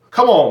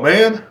 Come on,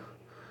 man.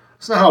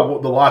 That's not how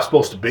the life's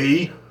supposed to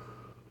be.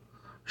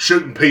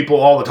 Shooting people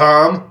all the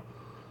time.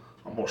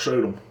 I'm going to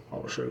shoot them. I'm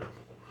going to shoot them.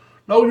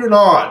 No, you're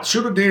not.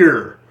 Shoot a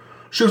deer.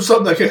 Shoot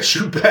something that can't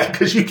shoot back,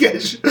 because you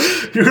can't.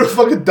 You're gonna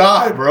fucking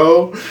die,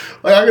 bro.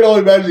 Like, I can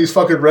only imagine these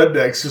fucking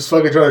rednecks just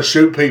fucking trying to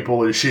shoot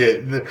people and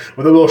shit with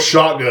their little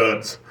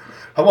shotguns.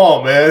 Come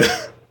on, man.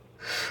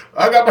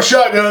 I got my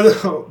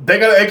shotgun. They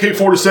got an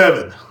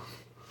AK-47.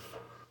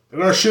 They're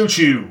gonna shoot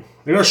you.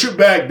 They're gonna shoot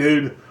back,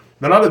 dude.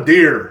 They're not a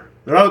deer.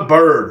 They're not a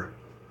bird.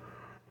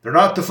 They're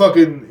not the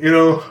fucking,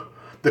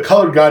 the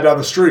colored guy down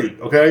the street.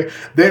 Okay,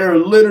 they are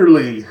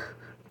literally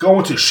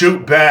going to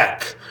shoot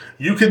back.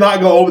 You cannot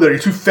go over there. You're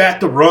too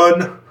fat to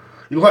run.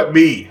 You look like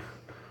me.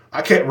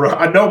 I can't run.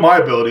 I know my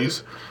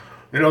abilities.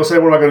 You know what I'm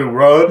saying? What am I going to do?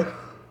 Run?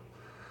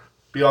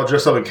 Be all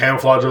dressed up in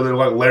camouflage over there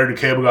like Larry the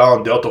Cable Guy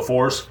on Delta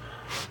Force.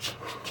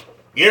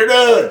 You're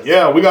done.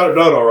 Yeah, we got it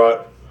done all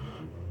right.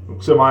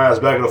 Send my ass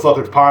back in a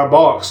fucking pine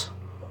box.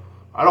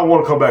 I don't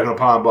want to come back in a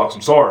pine box.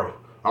 I'm sorry.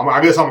 I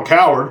guess I'm a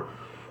coward,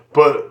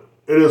 but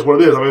it is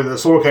what it is. I mean, if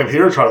someone came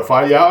here and tried to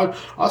fight, yeah,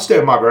 I'll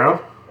stand my ground,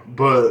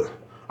 but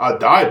I'd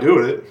die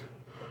doing it.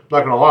 I'm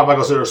not going to lie, I'm not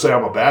going to sit there and say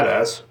I'm a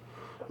badass.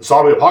 The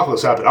zombie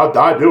apocalypse happened, I'll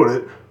die doing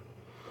it.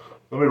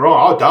 Don't get me wrong,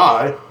 I'll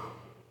die.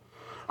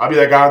 I'll be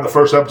that guy in the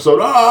first episode,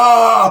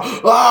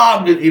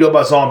 I'm getting eaten up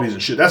by zombies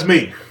and shit. That's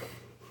me.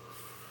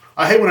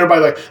 I hate when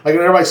everybody, like when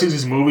everybody sees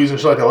these movies and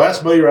shit like that.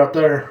 That's me right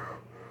there.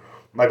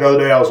 Like the other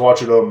day I was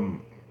watching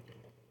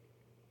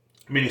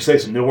Mini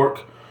States in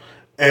Newark,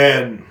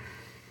 and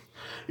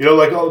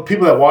like all the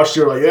people that watched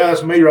it are like, yeah,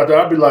 that's me right there.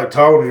 I'd be like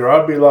Tony, or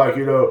I'd be like,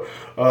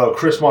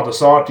 Chris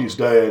Montesanti's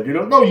dad.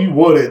 No, you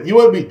wouldn't. You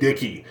wouldn't be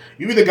Dickie.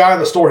 You'd be the guy in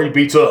the store he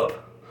beats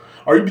up.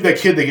 Or you'd be that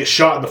kid that gets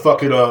shot in the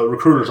fucking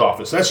recruiter's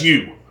office. That's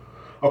you.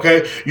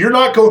 Okay? You're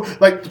not going,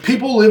 like,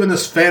 people live in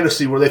this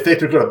fantasy where they think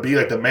they're going to be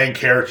like the main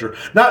character.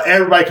 Not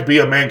everybody can be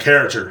a main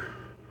character.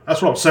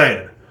 That's what I'm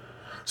saying.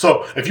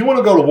 So, if you want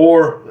to go to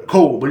war,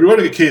 cool, but you're going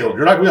to get killed.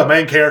 You're not going to be a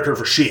main character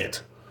for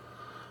shit.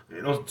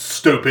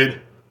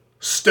 Stupid.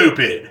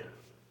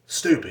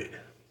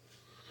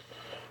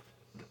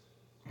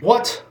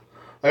 What?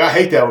 Like, I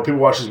hate that when people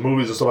watch these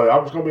movies and stuff like that.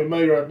 I'm just going to be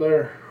me right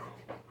there.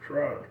 That's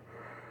right.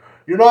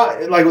 You're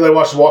not, like when they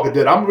watch The Walking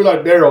Dead, I'm going to be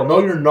like Daryl. No,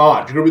 you're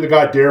not. You're going to be the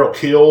guy Daryl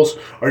kills,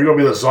 or you're going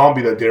to be the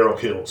zombie that Daryl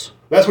kills.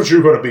 That's what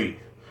you're going to be.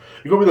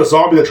 You're going to be the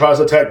zombie that tries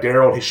to attack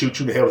Daryl and he shoots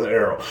you in the head with an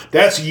arrow.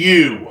 That's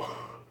you.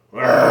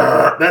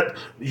 That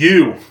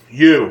you.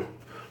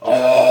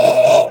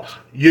 Oh,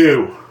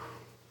 you.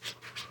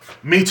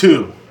 Me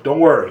too. Don't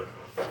worry.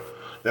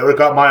 They would have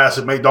got my ass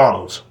at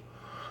McDonald's.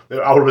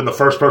 I would have been the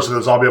first person in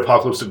the zombie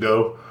apocalypse to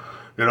go.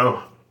 You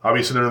know, I'll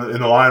be sitting in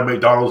the line at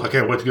McDonald's. I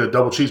can't wait to get a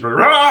double cheeseburger.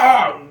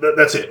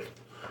 That's it.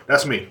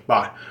 That's me.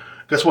 Bye.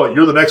 Guess what?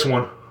 You're the next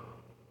one.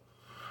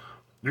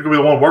 You're going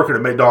to be the one working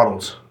at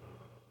McDonald's.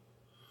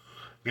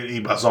 Getting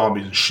eaten by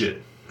zombies and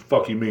shit.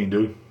 Fuck you mean,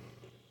 dude.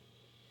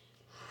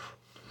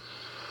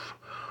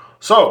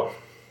 So,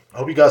 I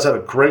hope you guys had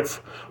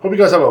hope you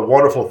guys have a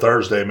wonderful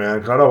Thursday, man,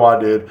 because I know I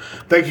did.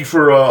 Thank you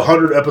for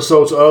 100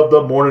 episodes of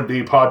the Morning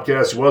D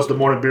podcast. It was the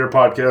Morning Beer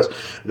podcast.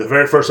 The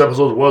very first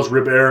episode was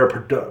Rib Era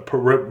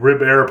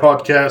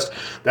podcast.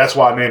 That's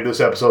why I named this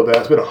episode that.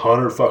 It's been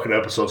 100 fucking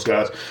episodes,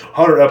 guys.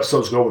 100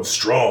 episodes going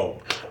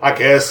strong. I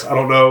guess. I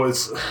don't know. I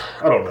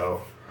don't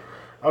know.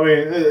 I mean,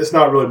 it's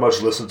not really much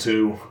to listen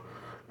to.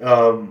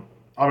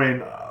 I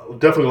mean,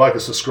 definitely like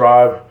and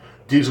subscribe.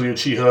 Diesel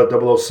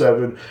Uchiha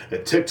 007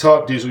 at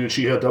TikTok, Diesel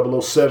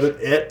Uchiha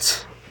 007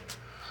 at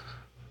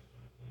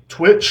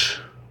Twitch,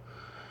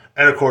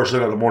 and of course,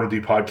 look at the Morning D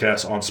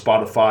podcast on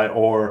Spotify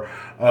or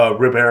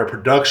Rib Era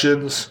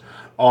Productions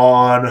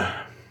on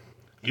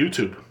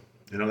YouTube.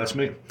 You know, that's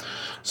me.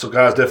 So,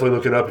 guys, definitely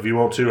look it up if you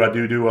want to. I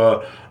do.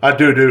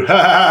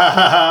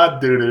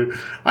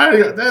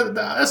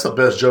 That's the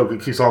best joke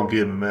it keeps on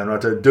giving, man,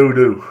 right there.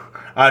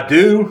 I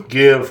do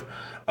give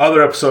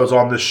other episodes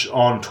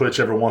on Twitch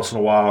every once in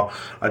a while.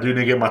 I do need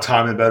to get my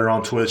timing better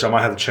on Twitch. I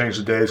might have to change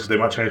the days because they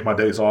might change my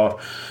days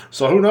off.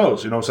 So who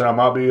knows? You know what I'm saying? I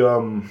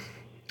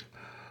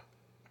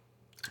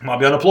might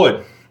be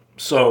unemployed.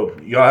 So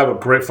y'all have a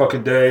great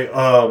fucking day.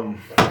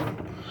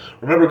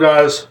 Remember,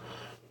 guys,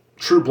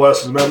 true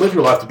blessings, man. Live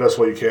your life the best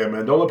way you can,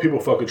 man. Don't let people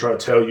fucking try to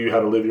tell you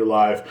how to live your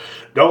life.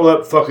 Don't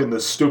let fucking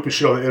the stupid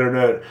shit on the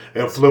internet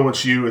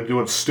influence you and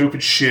doing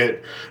stupid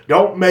shit.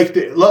 Don't let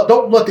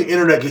the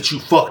internet get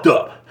you fucked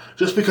up.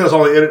 Just because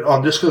on a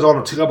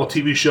couple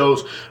TV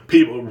shows,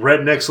 people,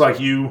 rednecks like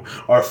you,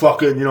 are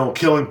fucking,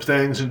 killing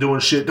things and doing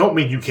shit, don't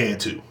mean you can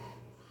too.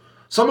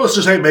 Some of us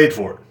just ain't made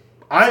for it.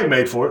 I ain't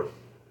made for it.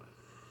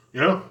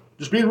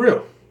 Just being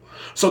real.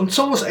 So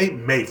some of us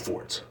ain't made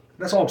for it.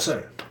 That's all I'm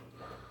saying.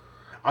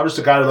 I'm just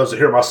a guy that loves to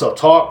hear myself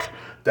talk.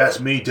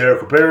 That's me,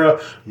 Derek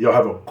Rivera. Y'all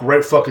have a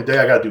great fucking day.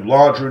 I gotta do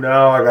laundry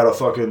now. I gotta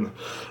fucking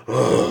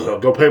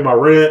go pay my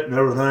rent and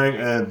everything,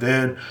 and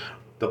then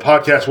the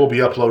podcast will be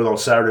uploaded on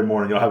Saturday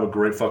morning. Y'all have a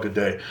great fucking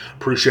day.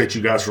 Appreciate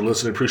you guys for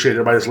listening. Appreciate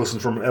everybody that's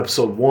listened from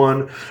episode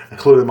 1,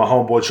 including my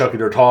homeboy Chucky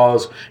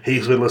Dertaz.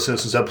 He's been listening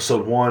since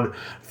episode 1.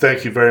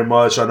 Thank you very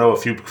much. I know a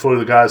few of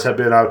the guys have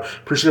been. I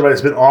appreciate everybody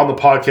that's been on the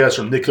podcast,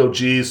 from Nick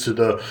OGs to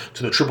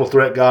the Triple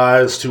Threat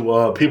guys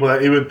to people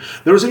that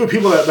there was even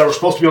people that were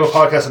supposed to be on the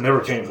podcast and never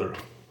came through.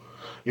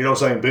 You know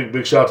what I'm saying?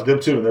 Big shout out to them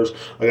too.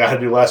 And I had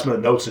to do last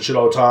minute notes and shit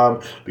all the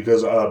time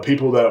because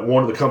people that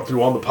wanted to come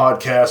through on the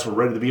podcast were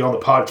ready to be on the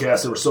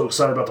podcast. They were so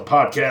excited about the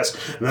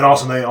podcast. And then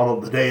also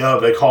on the day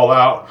of, they call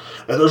out.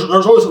 And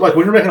there's always, like,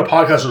 when you're making a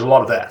podcast, there's a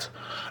lot of that.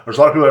 There's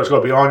a lot of people that's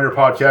going to be on your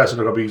podcast and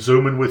they're going to be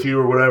Zooming with you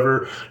or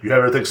whatever. You have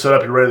everything set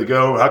up, you're ready to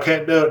go. I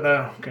can't do it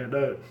now. Can't do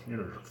it.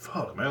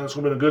 Fuck, man, it's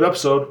going to be a good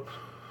episode.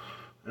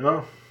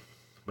 But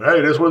hey,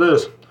 it is what it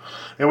is.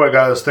 Anyway,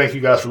 guys, thank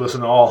you guys for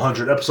listening to all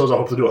 100 episodes. I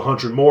hope to do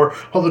 100 more.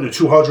 Hope to do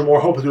 200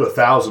 more. Hope to do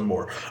 1,000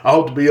 more. I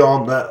hope to be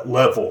on that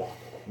level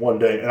one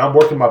day. And I'm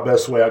working my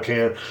best way I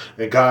can.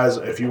 And guys,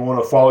 if you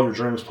want to follow your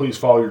dreams, please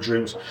follow your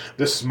dreams.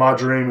 This is my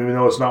dream, even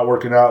though it's not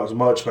working out as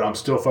much, but I'm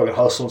still fucking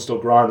hustling, still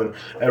grinding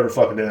every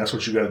fucking day. That's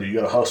what you got to do. You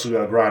got to hustle, you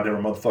got to grind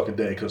every motherfucking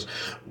day because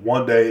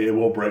one day it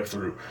will break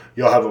through.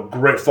 Y'all have a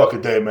great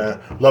fucking day, man.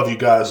 Love you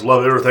guys.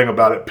 Love everything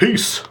about it.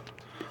 Peace.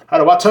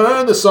 How do I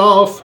turn this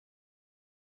off?